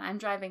and I'm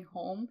driving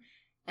home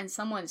and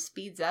someone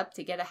speeds up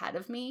to get ahead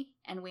of me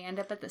and we end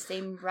up at the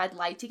same red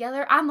light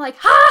together, I'm like,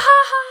 ha ha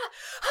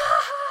ha, ha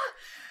ha.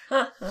 Yeah,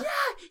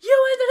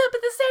 you ended up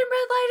at the same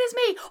red light as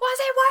me. Was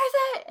it worth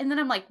it? And then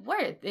I'm like,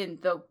 where in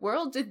the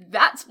world did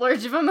that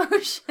splurge of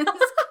emotions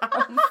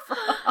come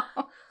from?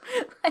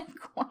 Like,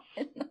 what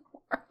in the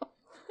world?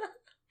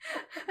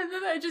 And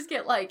then I just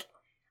get, like,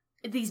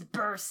 these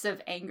bursts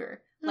of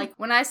anger. Like,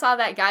 when I saw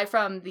that guy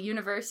from the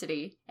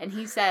university, and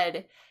he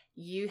said,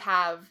 you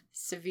have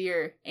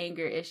severe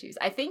anger issues.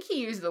 I think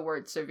he used the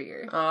word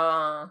severe.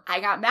 I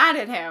got mad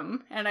at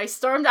him, and I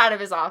stormed out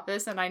of his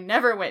office, and I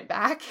never went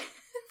back.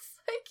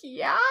 Like,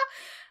 yeah.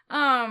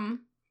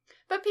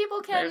 But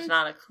people can... There's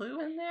not a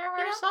clue in there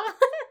or something?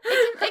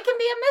 It can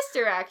be a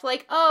misdirect.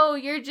 Like, oh,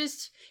 you're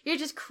just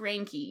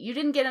cranky. You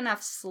didn't get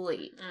enough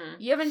sleep.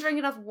 You haven't drank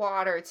enough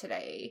water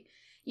today.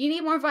 You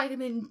need more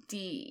vitamin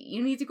D.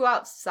 You need to go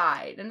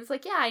outside. And it's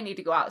like, yeah, I need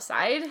to go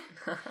outside.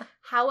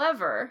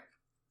 However,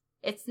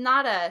 it's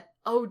not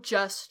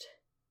just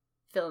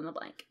fill in the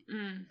blank.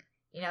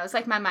 It's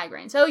like my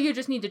migraines. Oh, you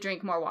just need to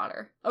drink more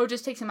water. Oh,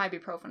 just take some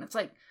ibuprofen. It's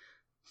like...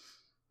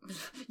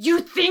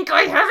 You think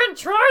I haven't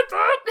tried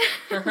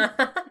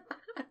that?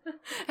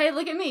 Hey,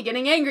 look at me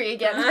getting angry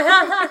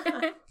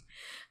again.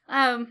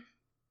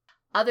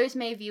 Others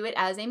may view it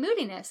as a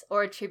moodiness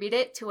or attribute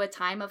it to a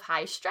time of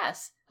high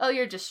stress. Oh,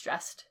 you're just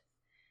stressed.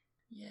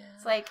 Yeah.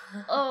 It's like,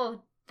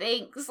 oh,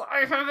 thanks.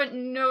 I haven't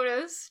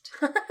noticed.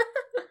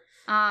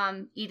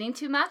 Eating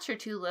too much or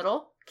too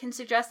little can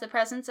suggest the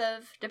presence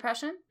of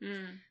depression.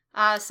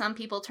 Some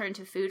people turn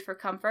to food for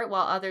comfort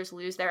while others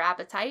lose their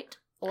appetite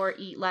or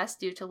eat less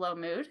due to low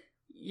mood.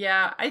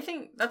 Yeah, I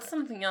think that's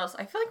something else.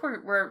 I feel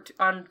like we're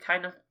on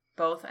kind of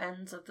both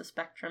ends of the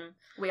spectrum.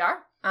 We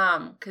are?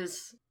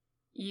 Because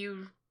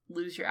you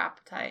lose your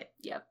appetite.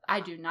 Yep.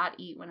 I do not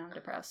eat when I'm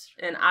depressed.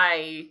 And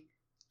I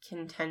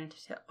can tend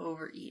to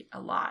overeat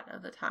a lot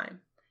of the time.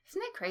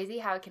 Isn't it crazy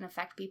how it can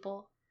affect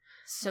people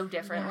so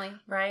differently? Yeah,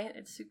 right?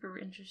 It's super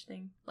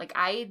interesting. Like,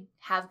 I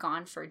have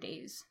gone for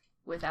days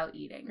without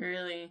eating.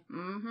 Really?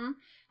 Mm-hmm.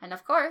 And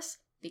of course...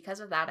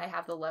 because of that, I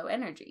have the low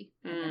energy,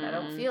 and I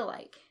don't feel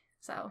like,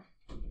 so.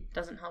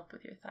 Doesn't help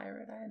with your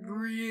thyroid either.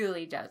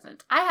 Really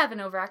doesn't. I have an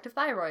overactive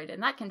thyroid,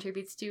 and that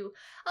contributes to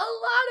a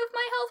lot of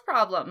my health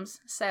problems.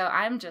 So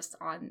I'm just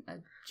on a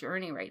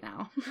journey right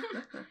now.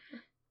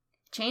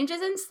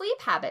 Changes in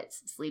sleep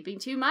habits. Sleeping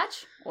too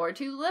much or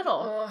too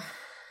little.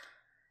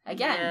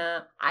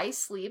 Again, I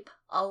sleep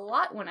a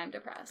lot when I'm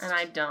depressed. And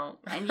I don't.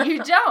 And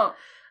you don't.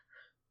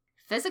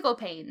 Physical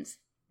pains,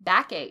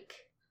 backache,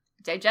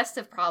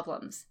 digestive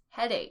problems,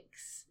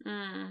 headaches.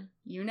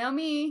 You know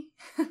me.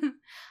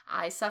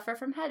 I suffer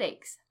from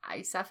headaches.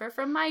 I suffer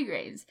from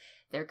migraines.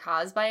 They're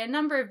caused by a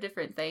number of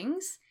different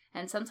things,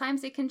 and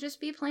sometimes it can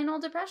just be plain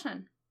old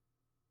depression.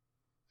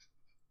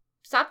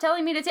 Stop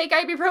telling me to take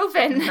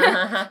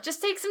ibuprofen.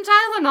 Just take some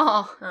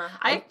Tylenol.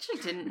 I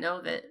actually didn't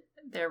know that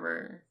there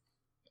were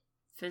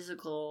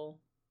physical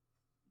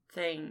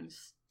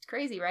things. It's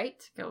crazy, right?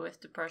 To go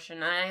with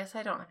depression. I guess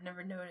I've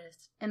never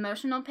noticed.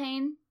 Emotional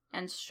pain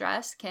and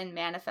stress can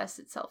manifest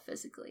itself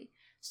physically.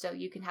 So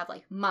you can have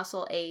like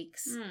muscle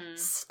aches,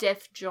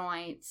 stiff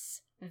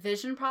joints,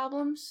 vision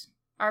problems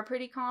are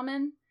pretty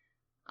common.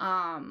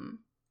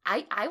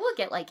 I will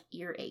get like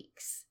ear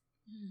aches.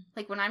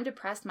 Like when I'm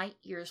depressed, my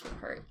ears will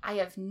hurt. I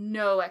have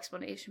no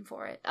explanation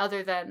for it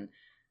other than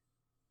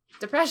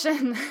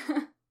depression.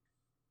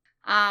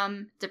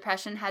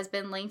 Depression has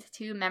been linked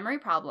to memory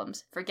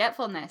problems,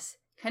 forgetfulness,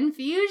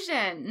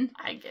 confusion.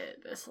 I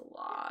get this a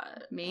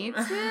lot. Me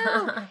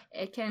too.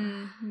 It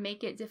can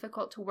make it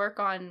difficult to work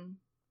on...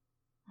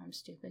 I'm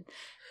stupid.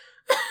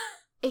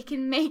 It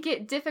can make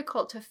it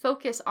difficult to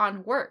focus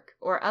on work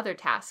or other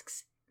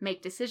tasks,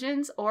 make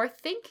decisions, or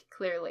think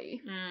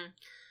clearly.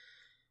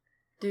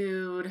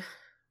 Dude,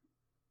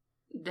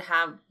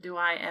 do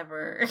I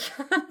ever?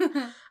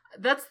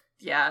 That's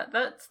the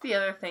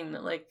other thing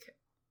that, like,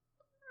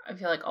 I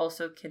feel like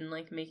also can,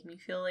 like, make me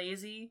feel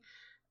lazy.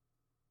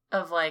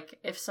 Of, like,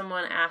 if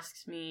someone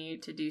asks me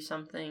to do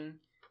something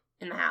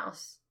in the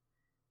house,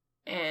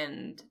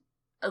 and,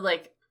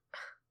 like,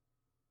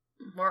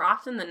 more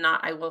often than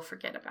not, I will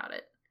forget about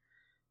it.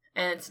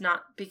 And it's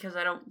not because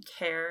I don't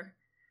care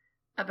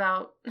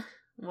about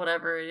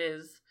whatever it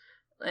is.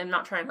 I'm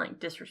not trying to, like,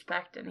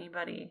 disrespect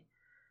anybody.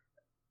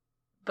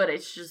 But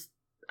it's just,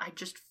 I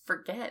just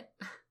forget.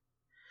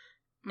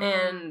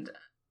 And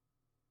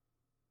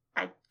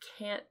I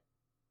can't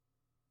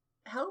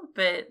help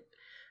it.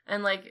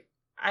 And, like,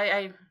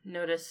 I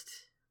noticed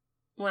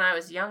when I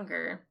was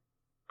younger,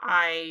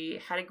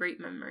 I had a great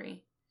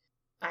memory.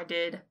 I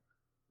did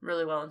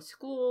really well in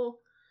school,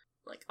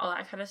 like, all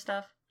that kind of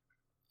stuff.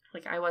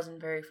 Like, I wasn't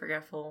very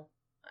forgetful,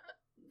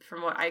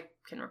 from what I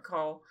can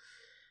recall.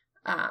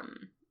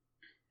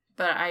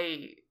 But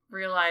I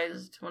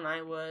realized when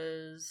I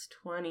was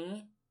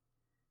 20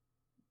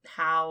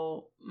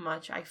 how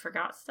much I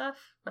forgot stuff.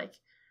 Like,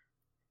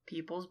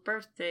 people's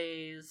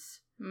birthdays,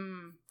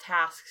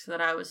 tasks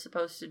that I was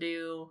supposed to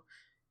do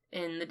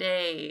in the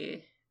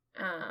day.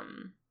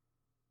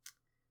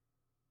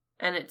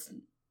 And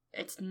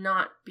it's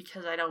not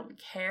because I don't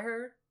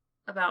care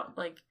about,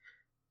 like,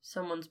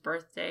 someone's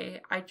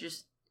birthday. I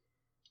just,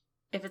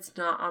 if it's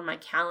not on my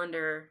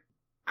calendar,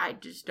 I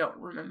just don't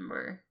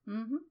remember.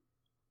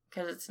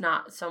 Because it's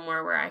not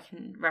somewhere where I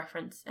can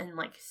reference and,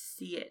 like,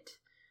 see it.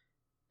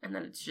 And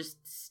then it's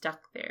just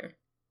stuck there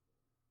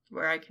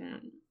where I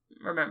can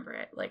remember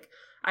it. Like,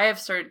 I have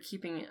started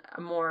keeping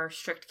a more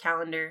strict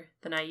calendar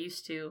than I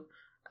used to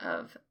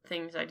of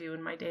things I do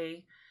in my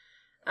day.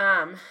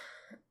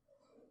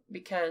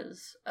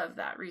 Because of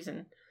that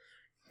reason.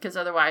 Because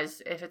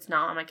otherwise, if it's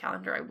not on my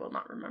calendar, I will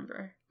not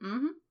remember.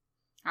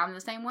 I'm the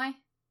same way.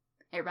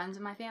 It runs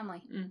in my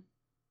family.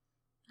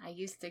 I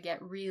used to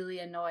get really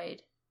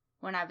annoyed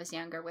when I was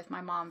younger with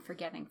my mom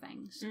forgetting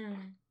things.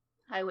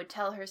 I would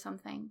tell her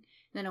something,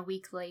 then a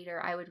week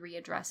later I would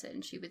readdress it,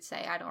 and she would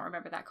say, I don't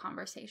remember that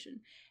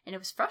conversation. And it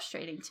was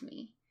frustrating to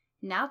me.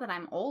 Now that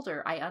I'm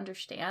older, I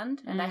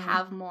understand, and I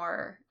have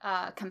more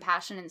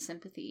compassion and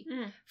sympathy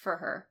for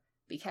her,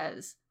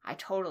 because I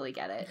totally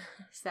get it.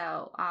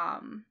 So,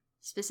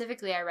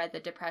 specifically, I read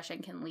that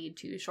depression can lead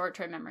to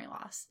short-term memory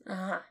loss.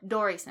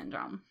 Dory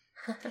syndrome.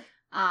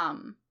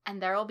 And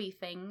there will be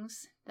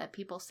things that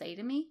people say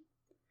to me.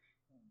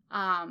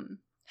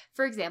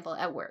 For example,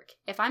 at work,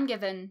 if I'm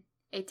given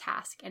a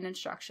task, an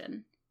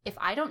instruction, if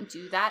I don't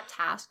do that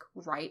task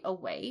right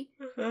away,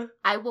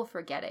 I will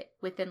forget it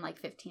within like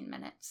 15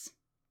 minutes.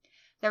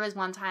 There was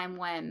one time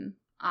when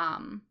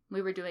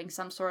we were doing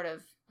some sort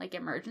of like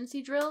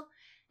emergency drill,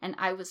 and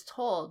I was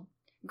told,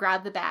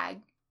 grab the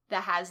bag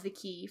that has the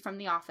key from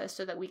the office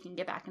so that we can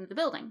get back into the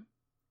building,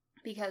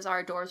 because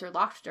our doors are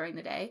locked during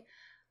the day.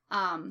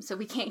 So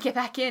we can't get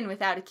back in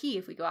without a key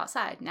if we go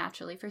outside,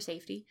 naturally, for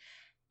safety.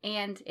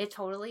 And it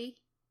totally,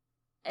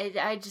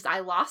 I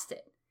lost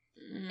it.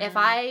 If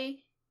I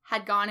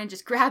had gone and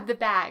just grabbed the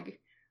bag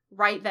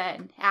right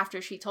then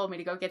after she told me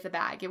to go get the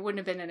bag, it wouldn't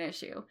have been an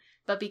issue.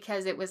 But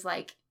because it was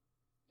like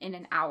in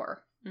an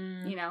hour,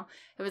 you know,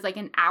 it was like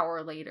an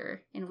hour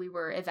later and we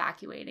were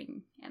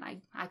evacuating, and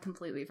I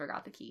completely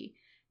forgot the key.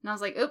 And I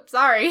was like, oops,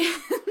 sorry.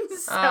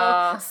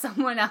 So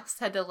someone else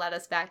had to let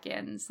us back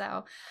in.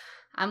 So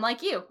I'm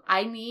like you.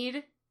 I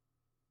need,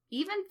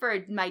 even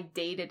for my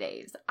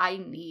day-to-days, I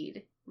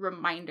need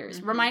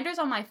reminders. Reminders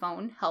on my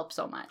phone help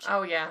so much.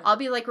 Oh, yeah. I'll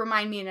be like,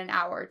 remind me in an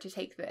hour to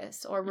take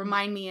this, or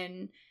remind me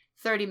in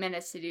 30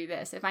 minutes to do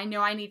this. If I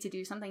know I need to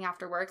do something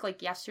after work,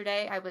 like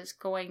yesterday, I was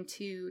going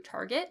to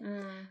Target.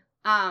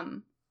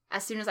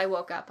 as soon as I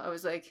woke up, I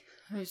was like,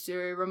 hey,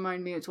 Siri,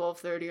 remind me at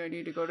 12:30 I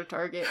need to go to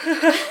Target.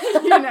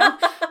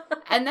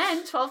 And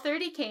then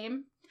 12:30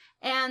 came.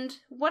 And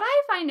what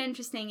I find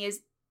interesting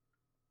is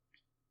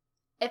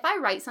if I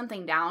write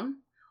something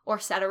down or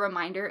set a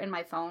reminder in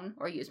my phone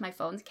or use my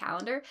phone's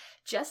calendar,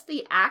 just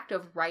the act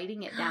of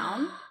writing it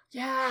down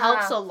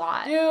helps a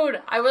lot.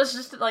 Dude, I was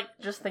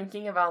just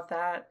thinking about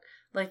that.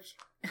 Like,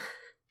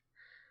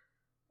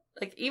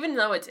 even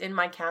though it's in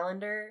my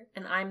calendar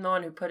and I'm the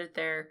one who put it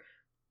there,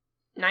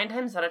 9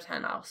 times out of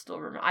 10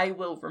 I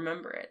will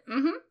remember it.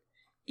 Mm-hmm.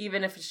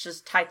 Even if it's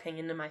just typing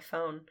into my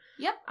phone.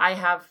 Yep. I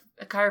have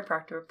a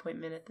chiropractor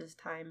appointment at this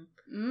time.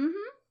 Mm-hmm.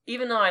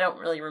 Even though I don't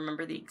really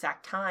remember the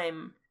exact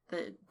time,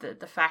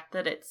 the fact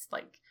that it's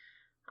like,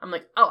 I'm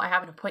like, oh, I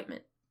have an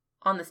appointment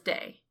on this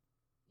day.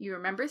 You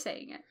remember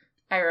saying it.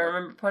 I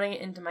remember putting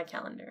it into my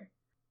calendar.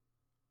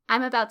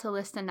 I'm about to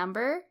list a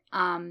number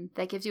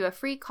that gives you a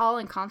free call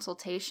and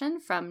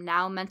consultation from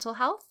Now Mental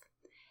Health.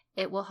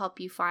 It will help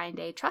you find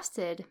a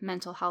trusted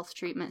mental health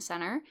treatment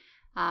center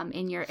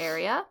in your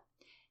area.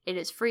 It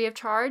is free of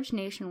charge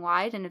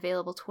nationwide and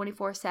available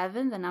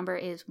 24/7. The number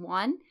is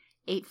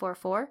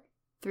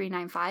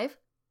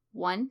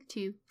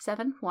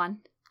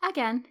 1-844-395-1271.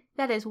 Again,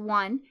 that is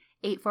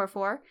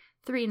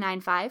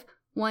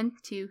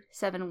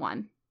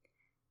 1-844-395-1271.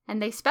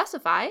 And they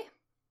specify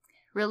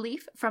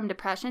relief from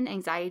depression,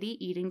 anxiety,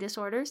 eating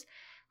disorders,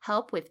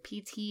 help with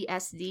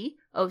PTSD,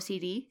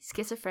 OCD,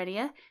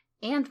 schizophrenia,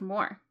 and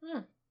more.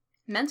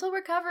 Mental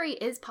recovery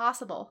is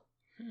possible.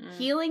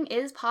 Healing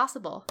is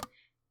possible.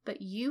 But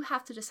you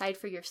have to decide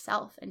for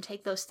yourself and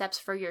take those steps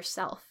for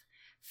yourself.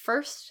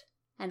 First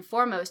and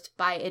foremost,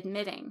 by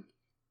admitting,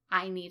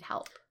 I need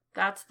help.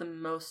 That's the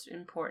most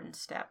important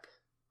step.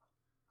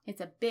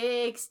 It's a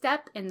big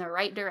step in the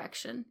right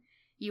direction.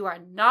 You are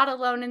not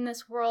alone in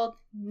this world.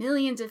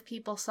 Millions of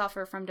people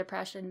suffer from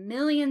depression.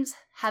 Millions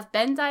have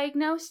been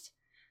diagnosed.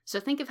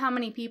 So think of how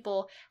many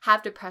people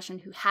have depression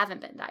who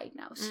haven't been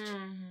diagnosed.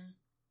 Mm-hmm.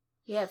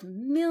 You have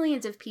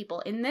millions of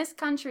people in this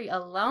country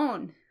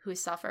alone who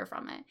suffer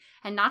from it.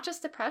 And not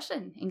just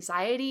depression,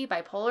 anxiety,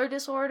 bipolar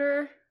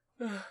disorder,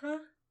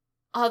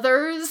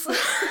 others.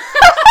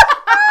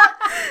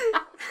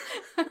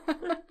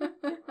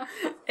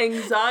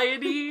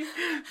 Anxiety,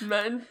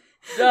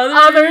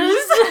 others.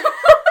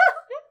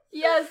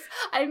 Yes,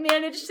 I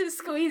managed to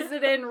squeeze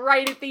it in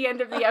right at the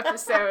end of the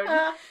episode.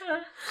 I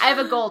have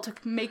a goal to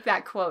make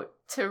that quote,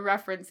 to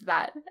reference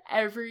that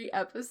every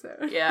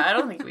episode. Yeah, I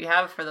don't think we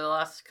have for the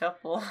last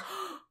couple.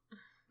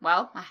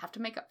 Well, I have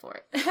to make up for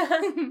it.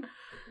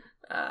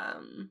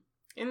 And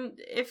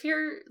if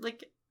you're,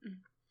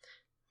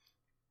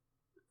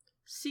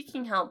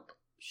 seeking help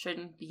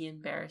shouldn't be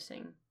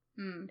embarrassing.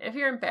 If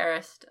you're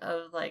embarrassed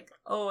of,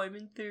 oh, I'm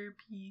in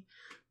therapy,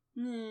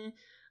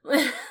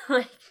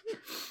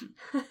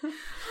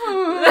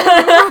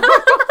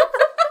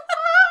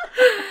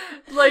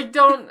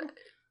 don't,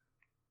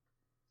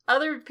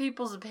 other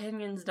people's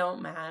opinions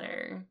don't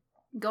matter.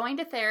 Going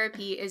to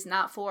therapy is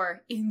not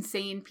for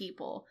insane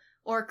people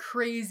or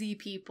crazy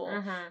people.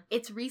 Mm-hmm.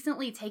 It's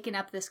recently taken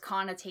up this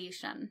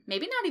connotation.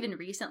 Maybe not even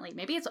recently.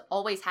 Maybe it's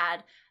always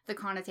had the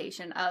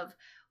connotation of,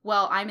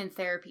 well, I'm in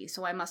therapy,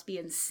 so I must be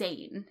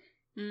insane.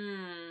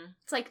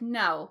 It's like,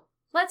 no.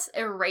 Let's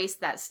erase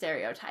that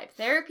stereotype.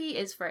 Therapy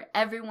is for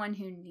everyone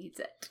who needs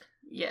it.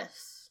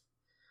 Yes.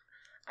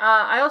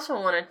 I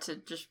also wanted to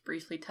just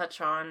briefly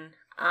touch on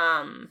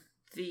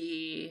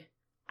the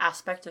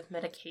aspect of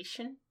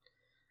medication.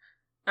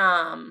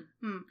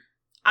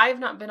 I've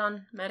not been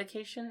on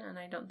medication, and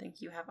I don't think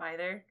you have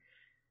either.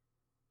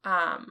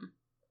 I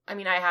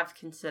mean, I have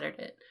considered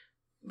it,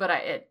 but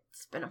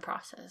it's been a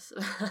process.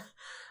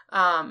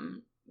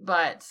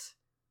 But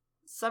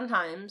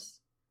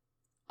sometimes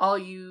all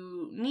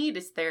you need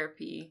is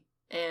therapy,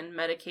 and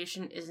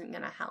medication isn't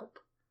going to help.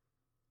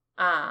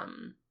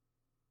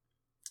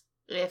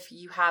 If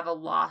you have a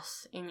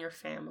loss in your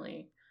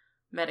family,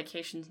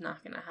 medication's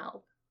not going to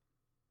help.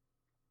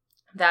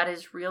 That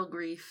is real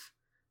grief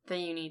that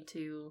you need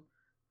to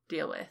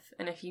deal with.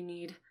 And if you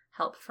need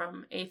help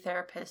from a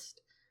therapist,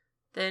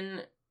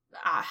 then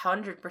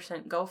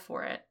 100% go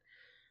for it.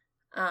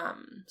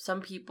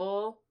 Some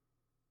people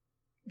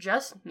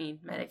just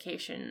need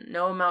medication.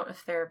 No amount of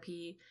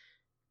therapy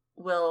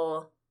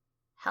will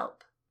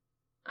help.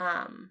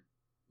 I've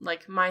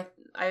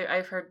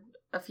heard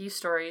a few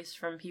stories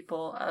from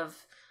people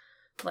of,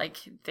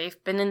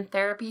 they've been in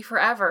therapy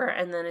forever,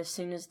 and then as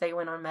soon as they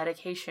went on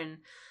medication,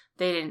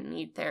 they didn't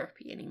need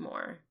therapy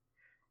anymore.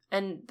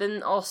 And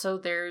then also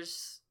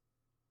there's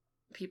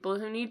people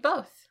who need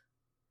both.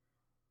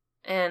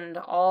 And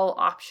all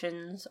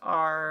options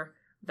are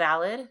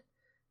valid.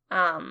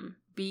 I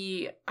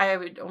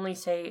would only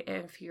say,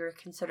 if you're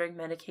considering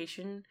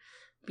medication,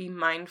 be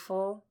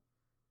mindful.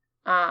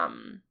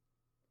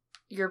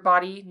 Your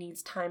body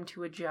needs time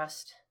to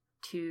adjust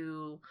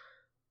to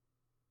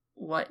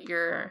what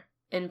you're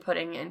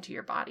inputting into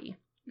your body.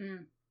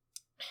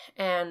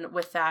 And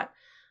with that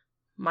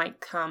might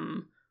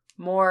come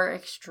more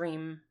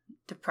extreme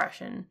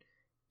depression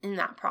in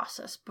that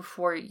process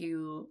before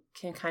you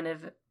can kind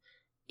of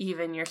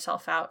even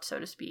yourself out, so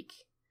to speak.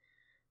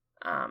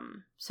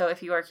 So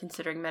if you are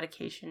considering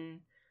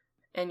medication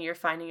and you're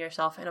finding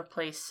yourself in a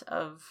place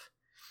of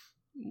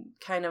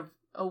kind of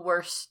a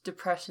worse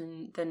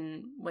depression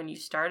than when you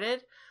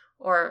started,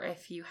 or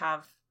if you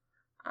have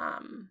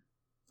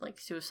like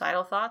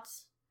suicidal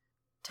thoughts,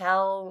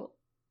 tell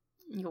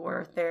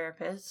your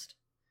therapist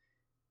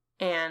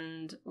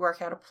and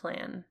work out a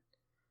plan,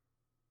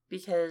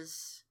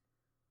 because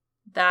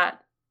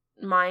that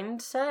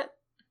mindset,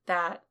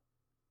 that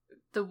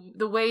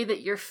the way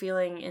that you're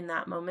feeling in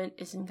that moment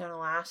isn't going to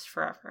last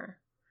forever.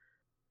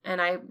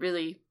 And I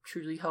really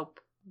truly hope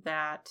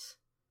that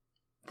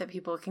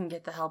people can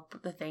get the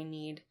help that they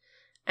need,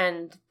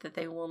 and that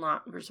they will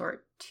not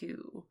resort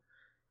to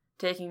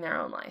taking their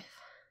own life.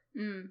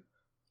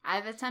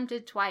 I've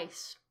attempted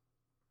twice.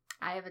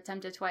 I have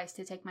attempted twice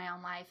to take my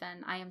own life,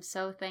 and I am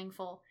so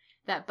thankful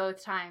that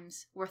both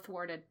times were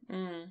thwarted.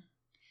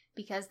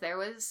 Because there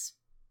was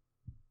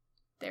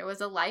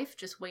a life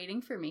just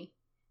waiting for me.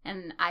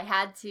 And I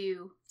had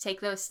to take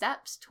those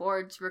steps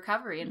towards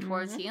recovery and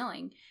towards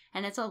healing.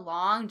 And it's a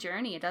long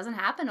journey. It doesn't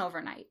happen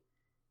overnight.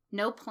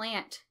 No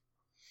plant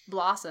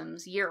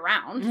blossoms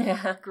year-round.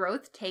 Yeah.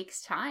 Growth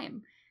takes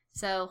time.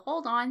 So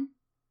hold on.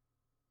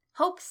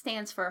 HOPE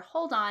stands for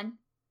hold on,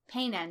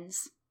 pain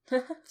ends.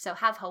 So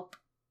have hope.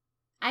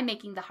 I'm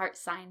making the heart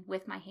sign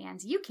with my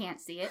hands. You can't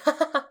see it,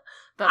 but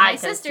my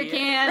sister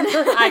can.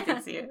 I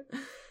can see it.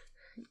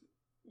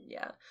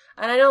 Yeah.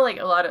 And I know, like,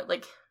 a lot of,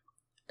 like,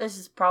 this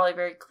is probably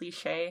very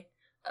cliche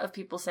of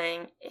people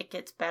saying it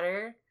gets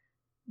better,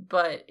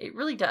 but it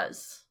really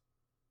does.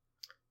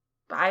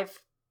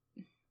 I've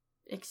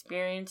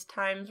experienced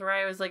times where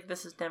I was like,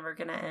 this is never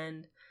going to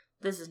end.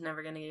 This is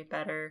never going to get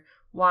better.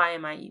 Why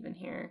am I even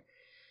here?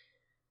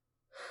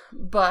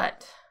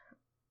 But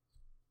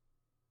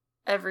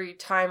every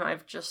time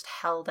I've just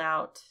held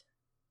out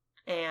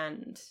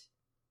and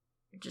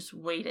just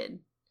waited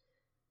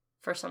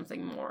for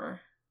something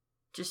more,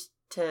 just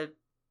to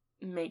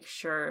make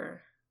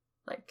sure,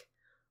 like,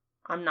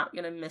 I'm not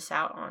gonna miss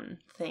out on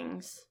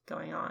things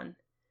going on.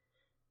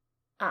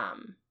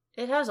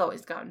 It has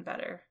always gotten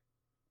better.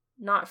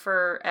 Not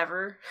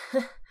forever.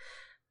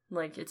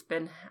 Like, it's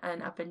been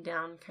an up and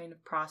down kind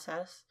of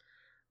process.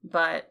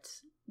 But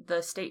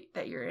the state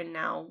that you're in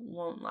now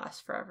won't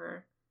last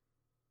forever.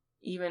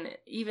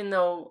 Even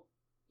though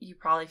you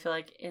probably feel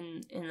like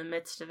in the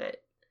midst of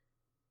it,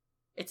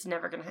 it's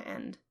never gonna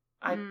end.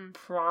 I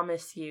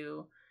promise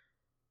you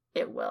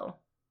it will.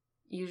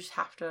 You just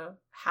have to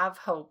have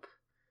hope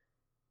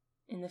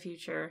in the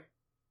future,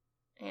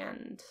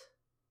 and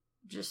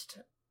just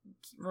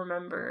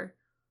remember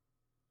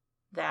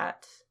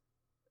that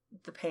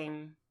the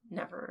pain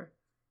never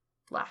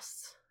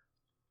lasts.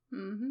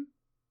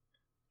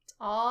 It's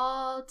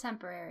all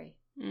temporary.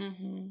 I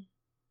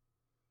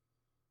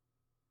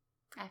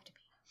have to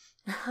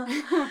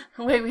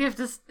pee. Wait, we have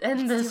to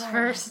end this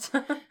first.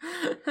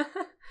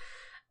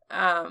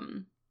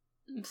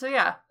 So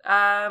yeah,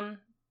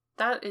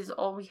 that is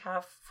all we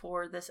have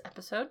for this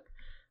episode.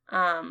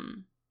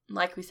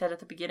 Like we said at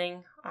the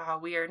beginning,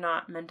 we are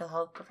not mental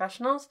health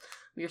professionals.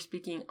 We are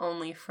speaking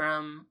only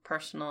from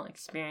personal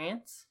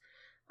experience.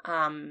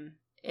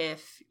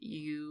 If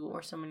you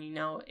or someone you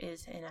know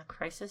is in a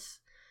crisis,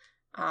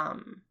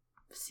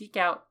 seek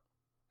out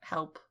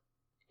help,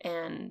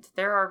 and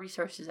there are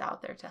resources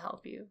out there to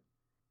help you.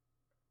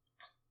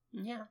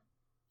 Yeah,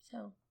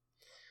 so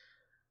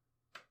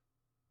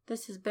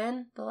this has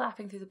been the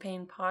Laughing Through the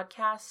Pain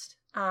podcast.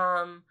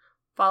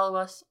 Follow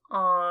us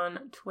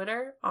on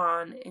Twitter,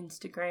 on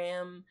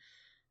Instagram.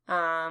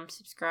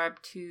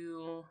 Subscribe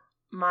to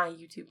my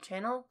YouTube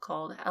channel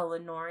called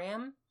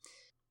Eleanorium.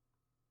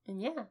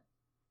 And yeah,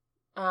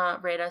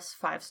 rate us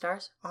 5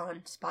 stars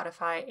on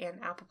Spotify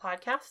and Apple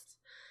Podcasts.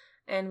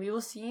 And we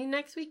will see you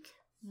next week.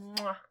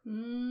 Mwah.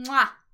 Mwah.